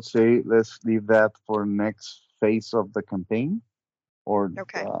 I would say let's leave that for next phase of the campaign. or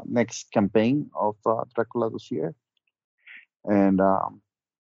Okay. next campaign of Dracula Dossier. And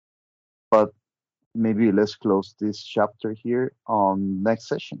but maybe let's close this chapter here on next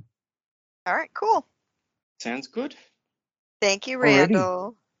session. All right. Cool. Sounds good. Thank you, Alrighty.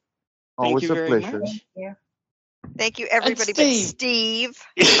 Randall. Thank Always you a very pleasure. much. Yeah. Thank you, everybody, but Steve.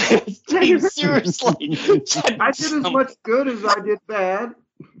 Steve. Steve, seriously. I did as much good as I did bad.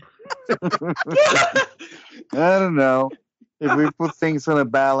 I don't know. If we put things on a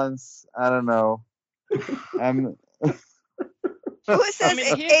balance, I don't know. I'm Who says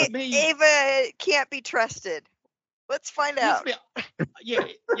mean, here's me. Ava can't be trusted? Let's find Here's out. me. Yeah.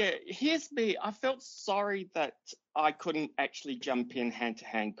 Here's me. I felt sorry that I couldn't actually jump in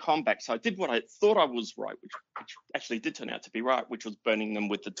hand-to-hand combat, so I did what I thought I was right, which actually did turn out to be right, which was burning them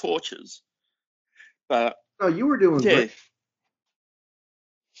with the torches. But No, you were doing yeah, great.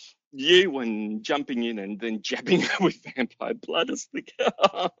 you and jumping in and then jabbing her with vampire blood is the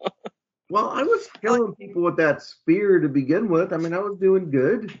Well, I was killing people with that spear to begin with. I mean, I was doing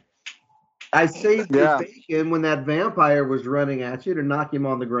good. I saved your yeah. bacon when that vampire was running at you to knock him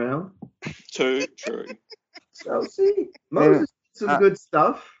on the ground. True. So, see, And Moses did some good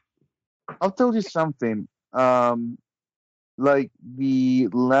stuff. I'll tell you something. Like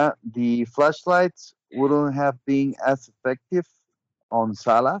the flashlights wouldn't have been as effective on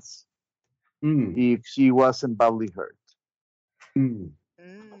Salas if she wasn't badly hurt. Mm.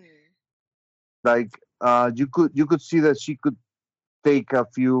 Like you could see that she could take a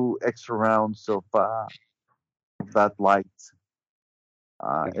few extra rounds of that light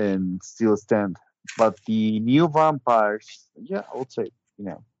and still stand. But the new vampires, yeah, I would say,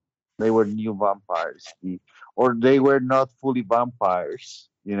 they were new vampires, or they were not fully vampires,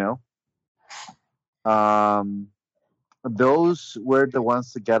 those were the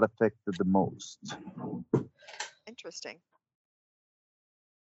ones that got affected the most. Interesting.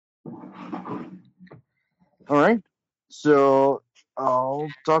 All right, so I'll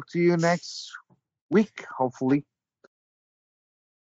talk to you next week, hopefully.